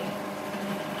fluffy,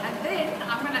 and then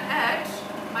I'm going to add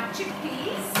my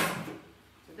chickpeas,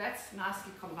 so that's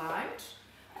nicely combined.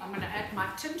 I'm going to add my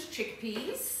tinned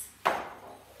chickpeas,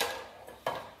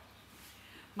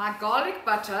 my garlic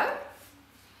butter,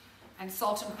 and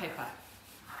salt and pepper.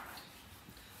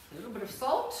 A little bit of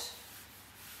salt,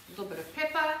 a little bit of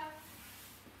pepper,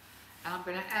 and I'm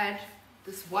going to add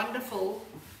this wonderful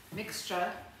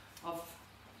mixture of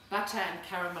butter and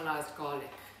caramelized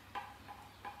garlic.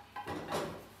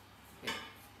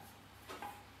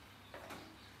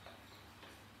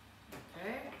 Okay,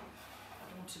 I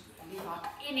don't want to leave out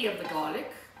any of the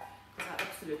garlic because I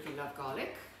absolutely love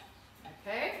garlic.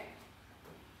 Okay,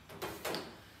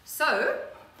 so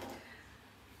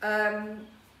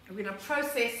we're going to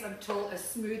process until a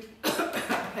smooth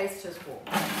paste has formed.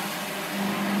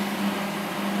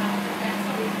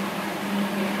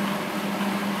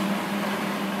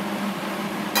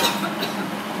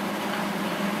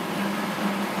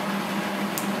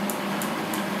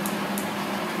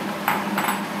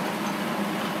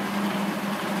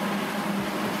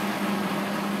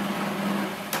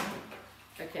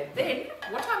 Okay, then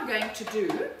what I'm going to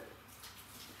do,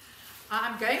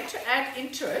 I'm going to add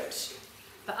into it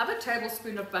the other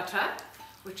tablespoon of butter,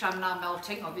 which I'm now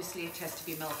melting. Obviously it has to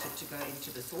be melted to go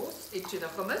into the sauce, into the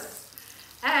hummus,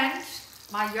 and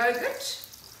my yogurt,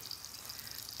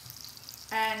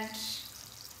 and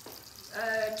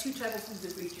 2 tablespoons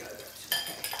of Greek yogurt.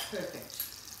 Okay, perfect.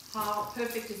 How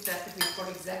perfect is that we've got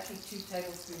exactly 2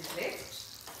 tablespoons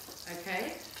left?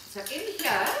 Okay, so in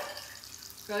here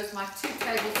goes my 2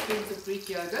 tablespoons of Greek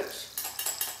yogurt,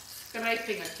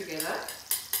 scraping it together.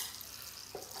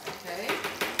 Okay,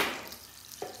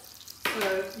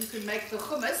 so you can make the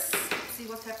hummus, see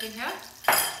what's happening here?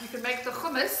 You can make the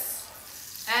hummus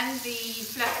and the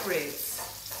flatbreads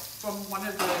from one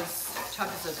of those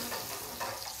tubs of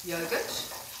yogurt.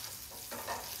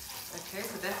 Okay,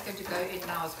 so that's going to go in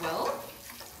now as well.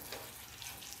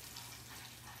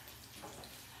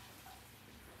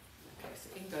 Okay, so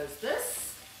in goes this.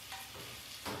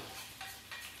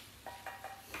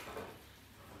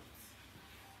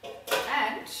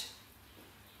 And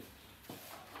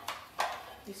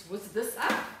let's whisk this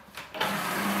up.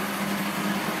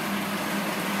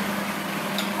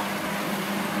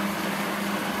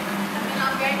 And then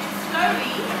I'm going to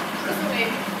slowly drizzle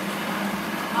in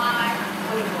my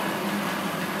olive oil.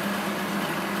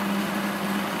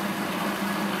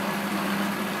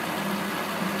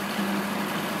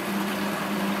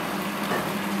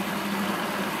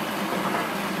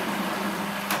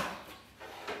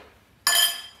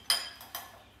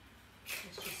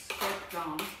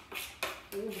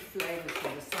 All the flavours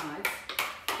from the sides.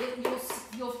 Then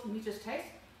you'll me just taste.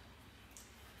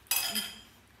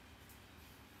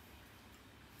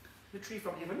 Literally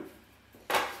from heaven.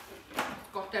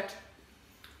 It's got that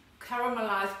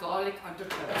caramelized garlic undertone.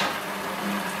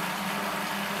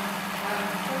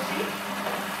 Portion.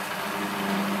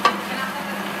 And I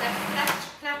have that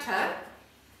platter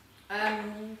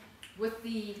with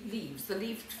the leaves, the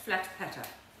leafed flat platter,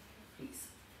 please.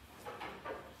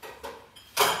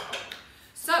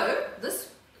 So, this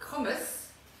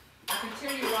hummus, I can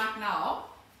tell you right now,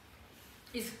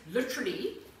 is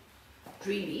literally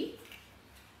dreamy.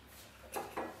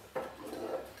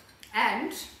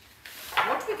 And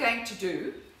what we're going to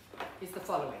do is the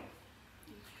following.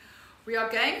 We are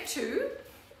going to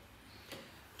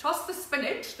toss the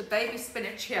spinach, the baby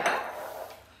spinach here,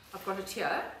 I've got it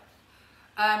here,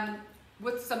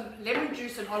 with some lemon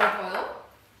juice and olive oil.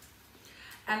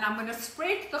 And I'm going to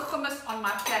spread the hummus on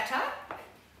my platter,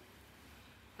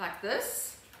 like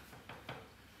this.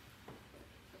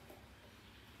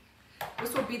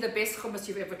 This will be the best hummus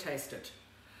you've ever tasted,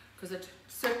 because it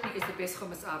certainly is the best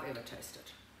hummus I've ever tasted.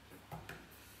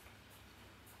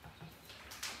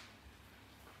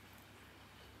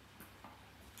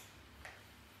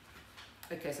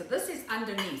 Okay, so this is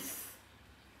underneath.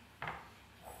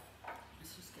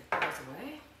 Let's just get those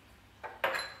away.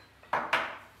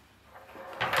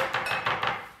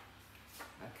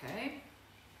 Okay.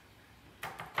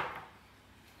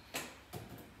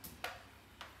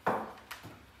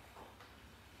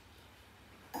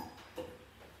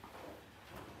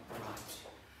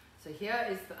 So here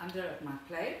is the under of my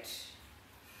plate.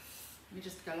 Let me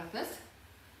just go like this.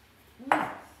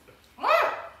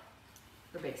 Oh,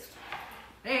 the best.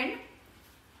 Then,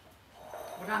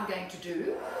 what I'm going to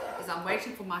do is I'm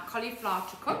waiting for my cauliflower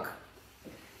to cook.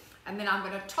 And then I'm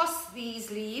going to toss these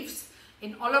leaves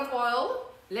in olive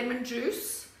oil, lemon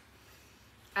juice,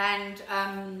 and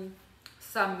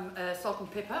some salt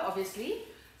and pepper, obviously.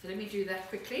 So let me do that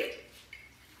quickly.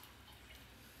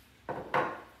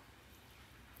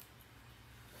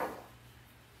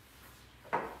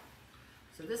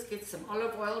 So this gets some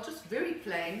olive oil, just very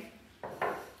plain,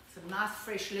 some nice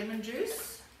fresh lemon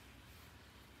juice,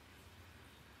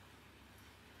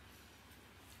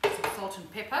 some salt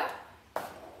and pepper,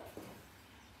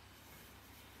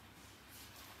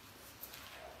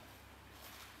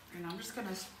 and I'm just going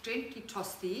to gently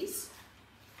toss these,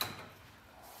 and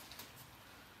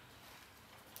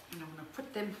I'm going to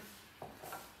put them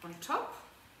on top.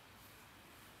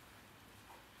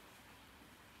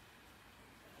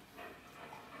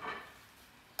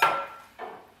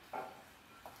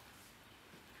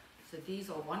 So these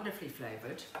are wonderfully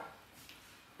flavoured.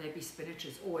 Baby spinach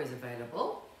is always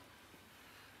available.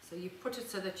 So you put it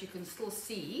so that you can still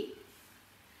see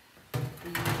the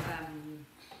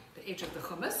the edge of the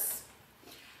hummus.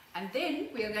 And then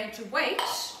we are going to wait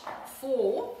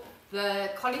for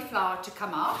the cauliflower to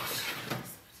come out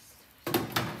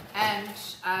and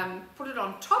put it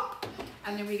on top,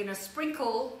 and then we're going to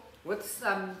sprinkle with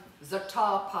some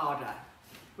za'atar powder,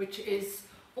 which is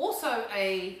also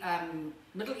a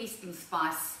Middle Eastern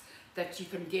spice that you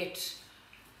can get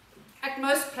at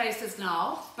most places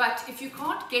now. But if you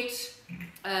can't get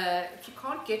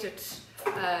it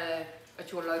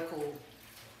at your local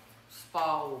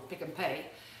Spar or Pick n Pay,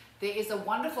 there is a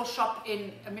wonderful shop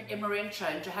in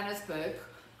Emmarentia in Johannesburg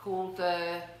called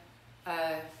the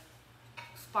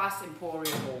Spice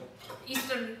Emporium or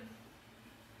Eastern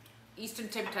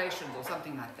Temptations or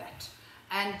something like that.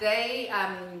 And they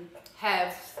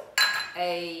have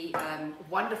a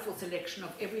wonderful selection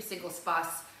of every single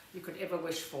spice you could ever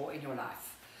wish for in your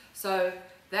life. So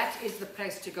that is the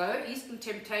place to go, Eastern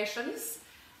Temptations,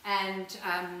 and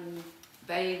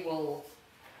they will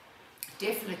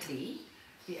definitely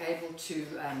be able to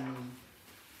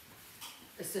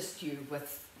assist you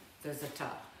with the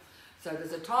za'atar. So the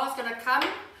za'atar is going to come,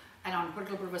 and I'll put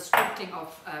a little bit of a sprinkling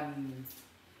of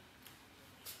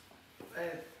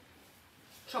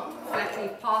chopped flat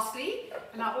leaf parsley,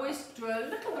 and I always do a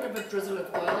little bit of a drizzle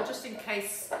of oil just in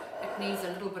case it needs a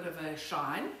little bit of a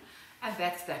shine, and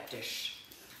that's that dish.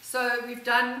 So we've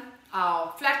done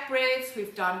our flatbreads,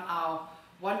 we've done our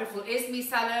wonderful esme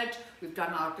salad, we've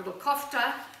done our little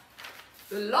kofta.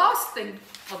 The last thing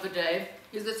of the day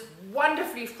is this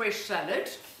wonderfully fresh salad,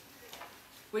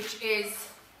 which is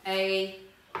a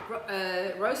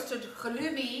roasted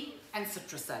halloumi and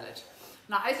citrus salad.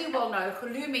 Now, as you well know,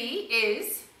 halloumi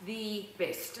is the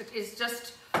best. It is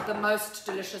just the most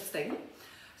delicious thing.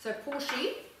 So,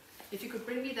 Portia, if you could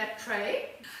bring me that tray.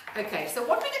 Okay, so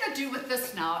what we're going to do with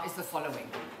this now is the following.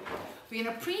 We're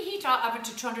going to preheat our oven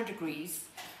to 200 degrees,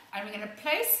 and we're going to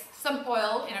place some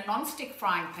oil in a non-stick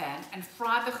frying pan and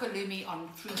fry the halloumi on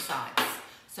 3 sides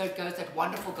so it goes that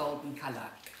wonderful golden color.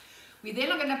 We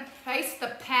then are going to place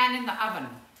the pan in the oven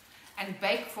and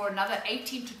bake for another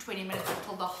 18 to 20 minutes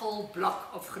until the whole block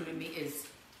of halloumi is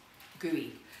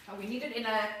gooey. Now we need it in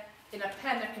a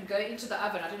pan that can go into the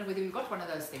oven. I don't know whether we've got one of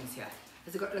those things here.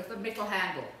 Has it got like the metal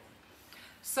handle?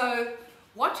 So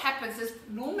what happens is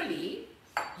normally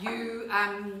you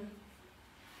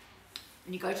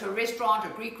when you go to a restaurant, a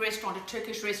Greek restaurant, a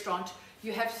Turkish restaurant,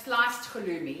 you have sliced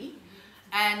halloumi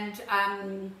and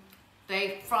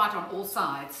they fry it on all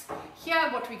sides. Here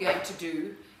what we're going to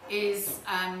do is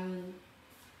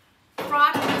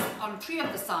fry it on 3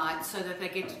 of the sides so that they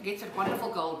get that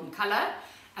wonderful golden color,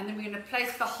 and then we're going to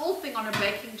place the whole thing on a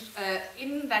baking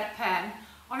in that pan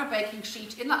on a baking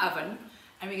sheet in the oven,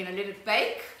 and we're going to let it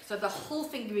bake so the whole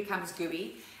thing becomes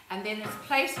gooey, and then it's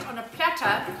placed on a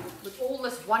platter with all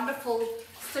this wonderful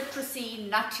citrusy,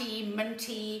 nutty,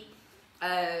 minty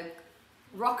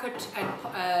rocket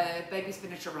and baby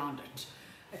spinach around it.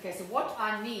 Okay, so what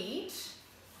I need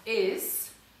is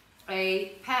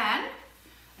a pan,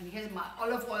 and here's my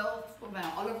olive oil. My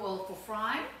olive oil for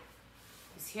frying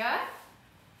is here.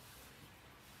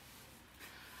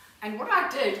 And what I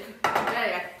did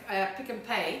today at Pick n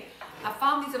Pay, I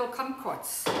found these little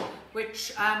kumquats,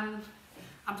 which I'm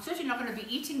certainly not going to be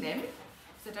eating them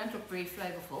because they don't look very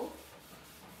flavorful.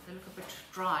 They look a bit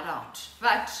dried out,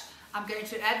 but I'm going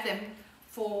to add them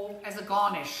as a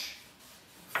garnish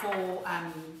for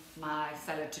my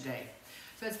salad today.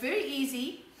 So it's very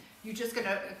easy. You're just going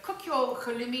to cook your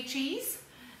halloumi cheese,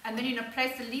 and then you're going to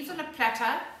place the leaves on a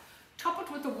platter, top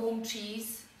it with the warm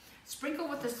cheese, sprinkle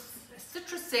with the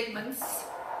citrus segments,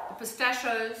 the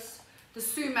pistachios, the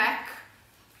sumac,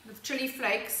 the chili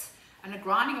flakes, and a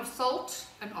grinding of salt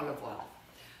and olive oil.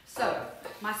 So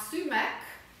my sumac,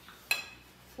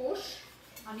 Porsche,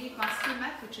 I need my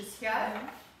sumac, which is here.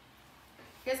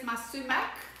 Here's my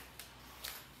sumac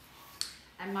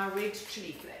and my red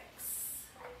chili flakes.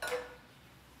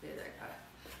 There they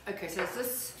go. Okay, so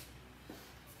is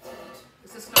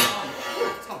this not on?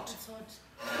 Oh, it's hot. It's hot.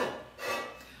 Cool.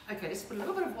 Okay, let's put a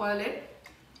little bit of oil in.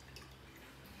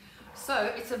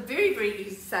 So it's a very, very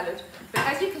easy salad, but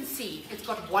as you can see, it's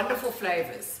got wonderful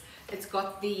flavors. It's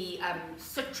got the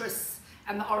citrus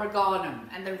and the oregano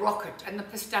and the rocket and the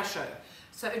pistachio.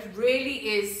 So it really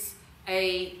is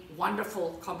a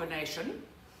wonderful combination.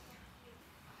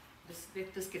 Let's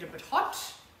let this get a bit hot.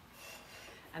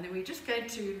 And then we're just going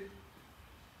to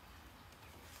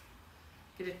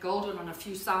get it golden on a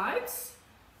few sides.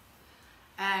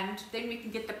 And then we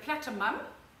can get the platter, Mum.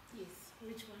 Yes,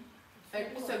 which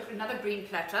one? So another green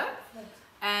platter.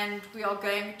 And we are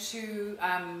going to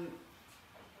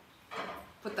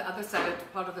put the other salad,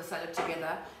 part of the salad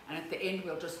together. And at the end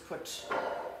we'll just put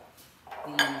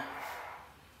the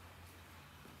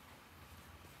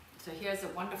So here's a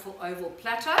wonderful oval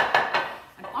platter,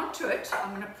 and onto it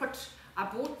I'm going to put, I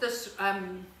bought this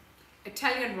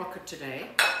Italian rocket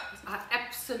today. I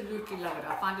absolutely love it.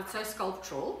 I find it so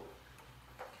sculptural.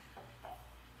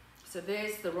 So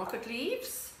there's the rocket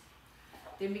leaves.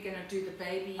 Then we're going to do the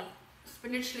baby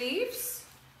spinach leaves.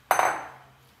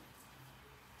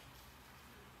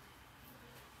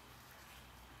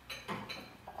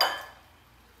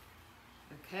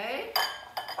 Okay.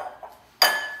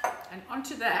 And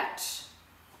onto that,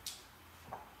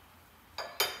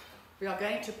 we are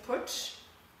going to put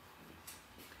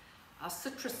our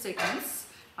citrus segments.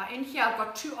 Now in here I've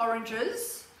got 2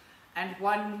 oranges and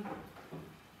 1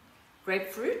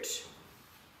 grapefruit. So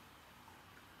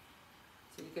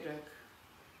you get a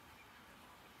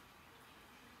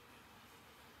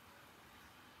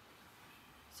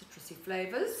citrusy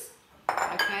flavors.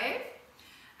 Okay.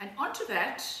 And onto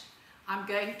that I'm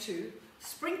going to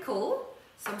sprinkle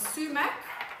some sumac,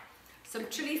 some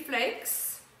chili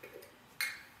flakes,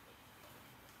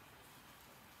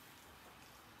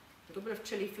 a little bit of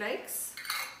chili flakes,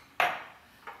 a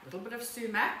little bit of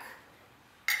sumac,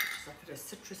 which is like a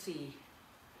citrusy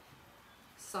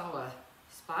sour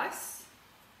spice,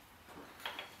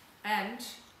 and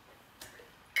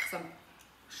some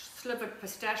slivered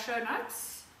pistachio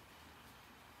nuts.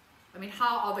 I mean,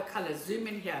 how are the colors? Zoom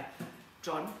in here,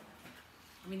 John.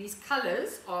 I mean, these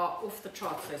colors are off the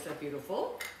charts. They're so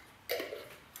beautiful.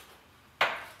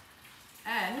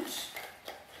 And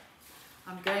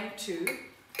I'm going to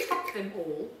top them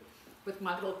all with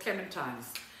my little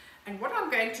clementines. And what I'm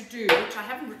going to do, which I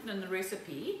haven't written in the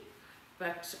recipe,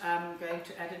 but I'm going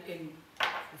to add it in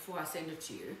before I send it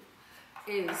to you,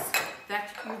 is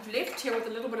that you've left here with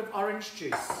a little bit of orange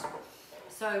juice.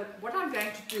 So what I'm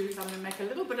going to do is I'm going to make a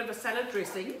little bit of a salad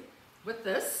dressing with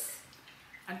this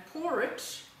and pour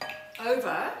it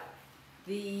over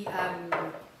the,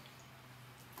 oh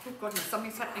God,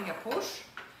 something's happening here, Porsche.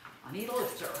 I need a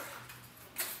lifter.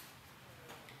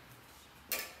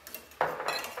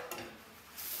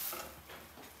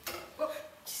 Oh,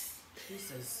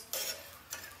 Jesus.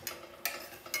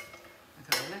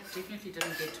 Okay, well that definitely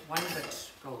didn't get one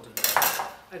bit golden.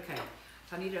 Okay,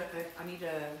 so I need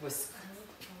a whisk.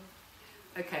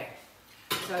 Okay,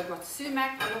 so I've got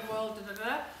sumac, olive oil,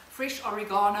 fresh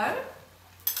oregano.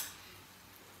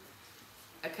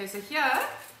 Okay, so here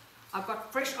I've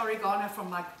got fresh oregano from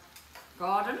my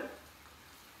garden.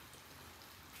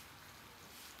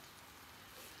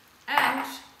 And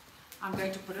I'm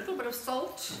going to put a little bit of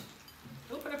salt,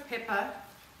 a little bit of pepper,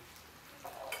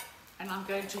 and I'm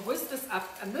going to whisk this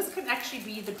up. And this can actually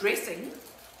be the dressing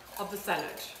of the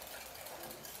salad.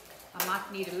 I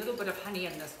might need a little bit of honey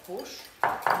in this Porsche.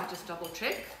 Let me just double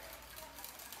check.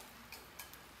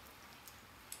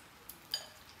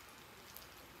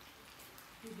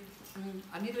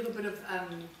 I need a little bit of, I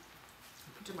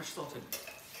put too much salt in.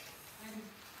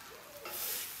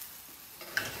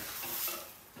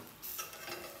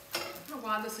 I don't know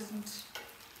why this isn't,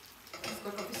 it's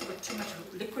got obviously got too much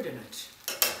liquid in it. I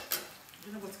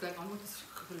don't know what's going on with this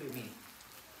halloumi.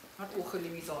 Not all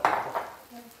halloumis are equal.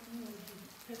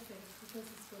 Perfect, because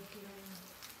it's got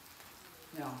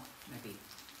Yeah, maybe.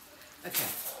 Okay,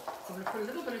 so I'm going to put a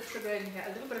little bit of sugar in here, a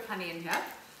little bit of honey in here,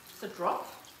 just a drop.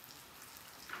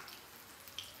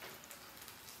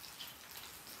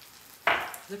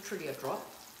 Literally a drop.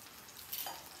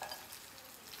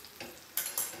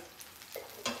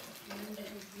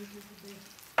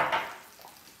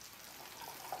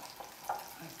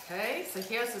 Okay, so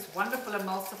here's this wonderful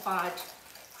emulsified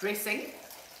dressing.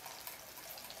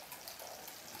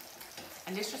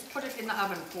 And let's just put it in the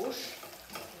oven, Porsche.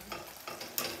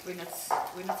 When it's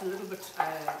a little bit,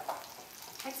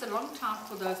 it takes a long time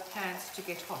for those pans to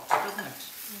get hot, doesn't it?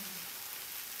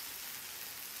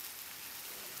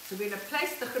 So we're going to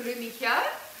place the halloumi here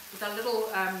with our little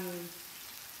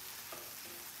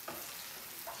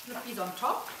flippies on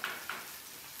top.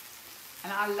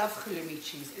 And I love halloumi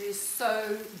cheese. It is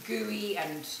so gooey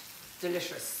and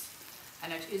delicious.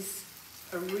 And it is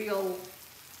a real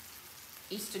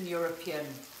Eastern European,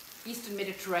 Eastern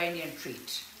Mediterranean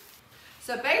treat.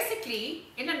 So basically,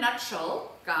 in a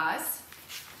nutshell, guys,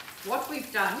 what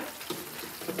we've done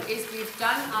is we've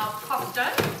done our kofta,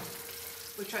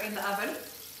 which are in the oven,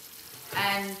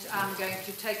 and I'm going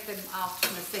to take them out in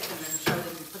a second and show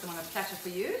them, put them on a platter for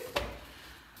you.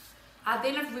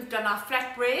 Then we've done our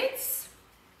flatbreads,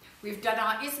 we've done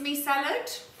our ismi salad,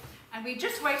 and we're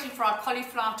just waiting for our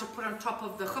cauliflower to put on top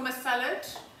of the hummus salad,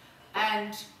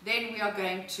 and then we are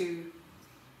going to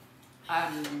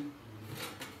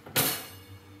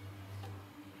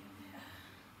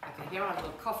okay, here are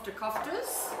little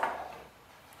koftas.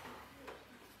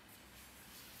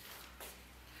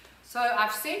 So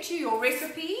I've sent you your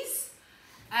recipes,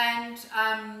 and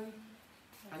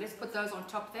let's put those on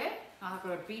top there. I've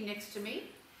got a bee next to me,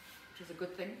 which is a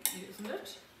good thing, isn't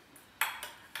it?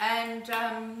 And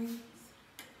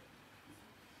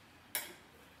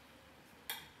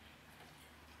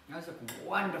those look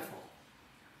wonderful.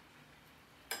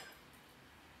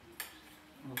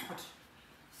 We'll put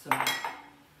some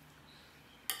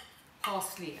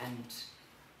parsley and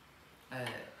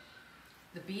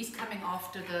the bees coming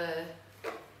after the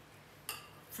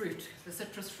fruit, the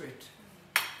citrus fruit.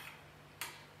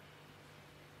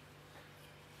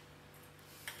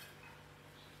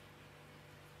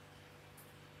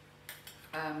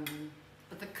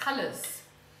 But the colours,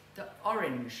 the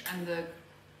orange and the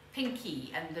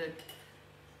pinky and the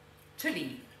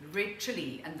chili, red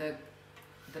chili and the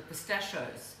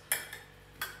pistachios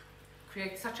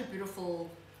create such a beautiful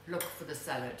look for the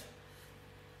salad.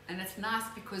 And it's nice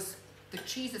because the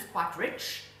cheese is quite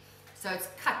rich, so it's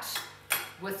cut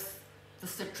with the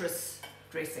citrus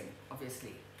dressing,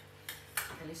 obviously.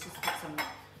 Okay, let's just put some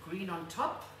green on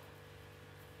top.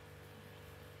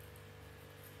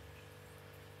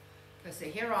 Okay, so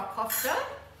here are kofta.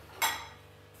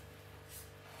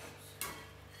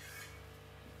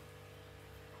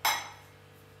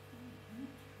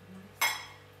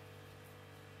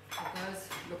 Those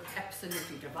look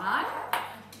absolutely divine.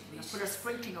 I put a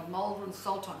sprinkling of mulder and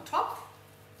salt on top.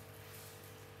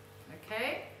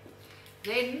 Okay.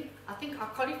 Then I think our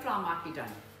cauliflower might be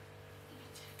done.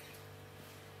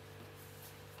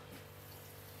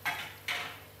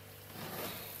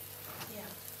 Yeah.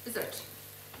 Is it?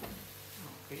 Oh,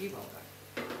 pretty well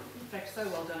done. In fact, so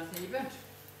well done, it's nearly burnt.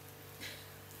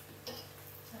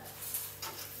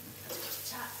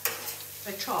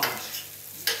 They charge.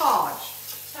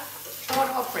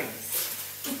 Charred offerings.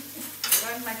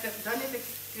 Don't let get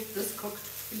this cooked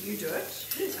when you do it.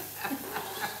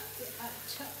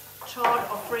 Charred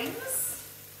offerings.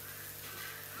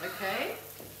 Okay.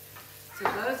 So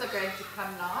those are going to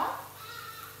come now.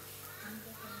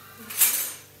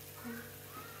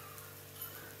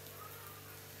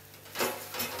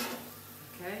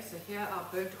 Okay, so here are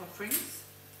burnt offerings.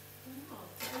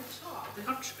 They're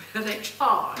not, they're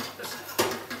charred.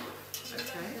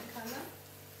 Okay.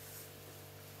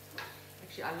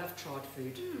 Actually, I love charred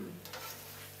food, to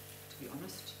be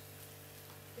honest.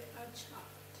 They are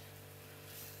chopped.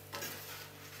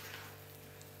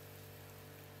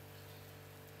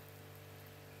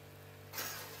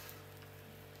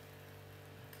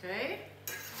 Okay.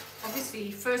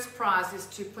 Obviously, first prize is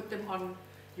to put them on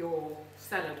your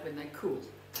salad when they cool.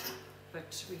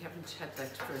 But we haven't had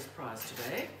that first prize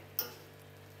today.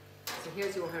 So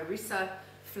here's your harissa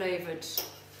flavoured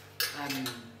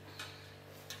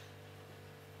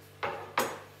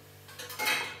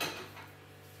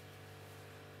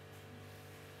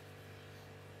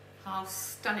how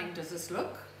stunning does this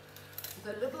look?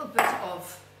 With a little bit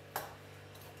of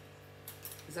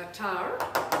za'atar.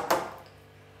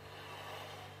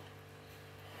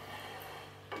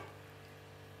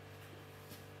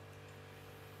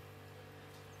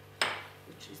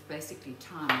 Which is basically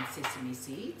thyme and sesame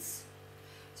seeds.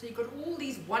 So you've got all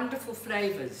these wonderful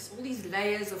flavors, all these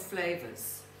layers of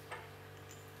flavors.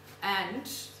 And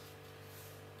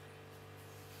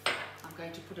I'm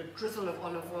going to put a drizzle of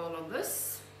olive oil on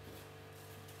this.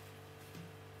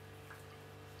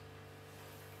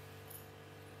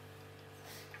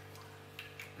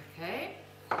 Okay,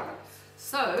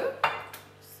 so,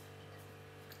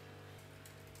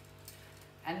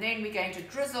 and then we're going to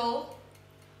drizzle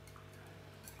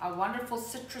our wonderful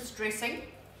citrus dressing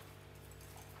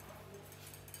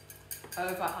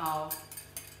over our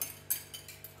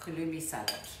halloumi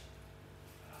salad.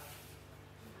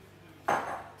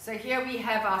 So here we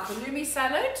have our halloumi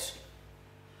salad,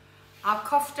 our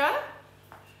kofta,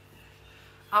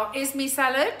 our esme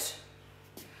salad,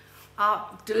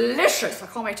 our delicious, I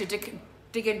can't wait to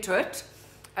dig into it,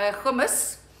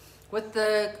 hummus with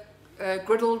the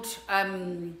griddled,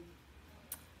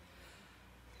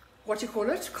 what do you call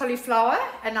it, cauliflower,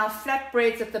 and our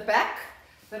flatbreads at the back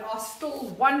that are still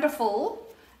wonderful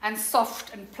and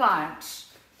soft and pliant.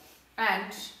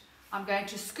 And I'm going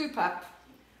to scoop up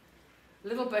a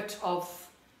little bit of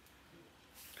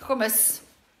hummus.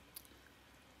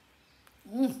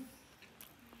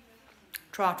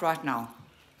 Try it right now.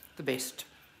 The best.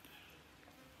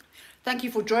 Thank you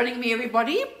for joining me,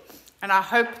 everybody, and I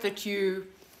hope that you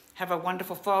have a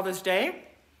wonderful Father's Day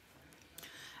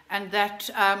and that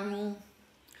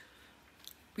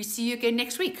we see you again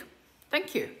next week.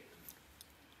 Thank you.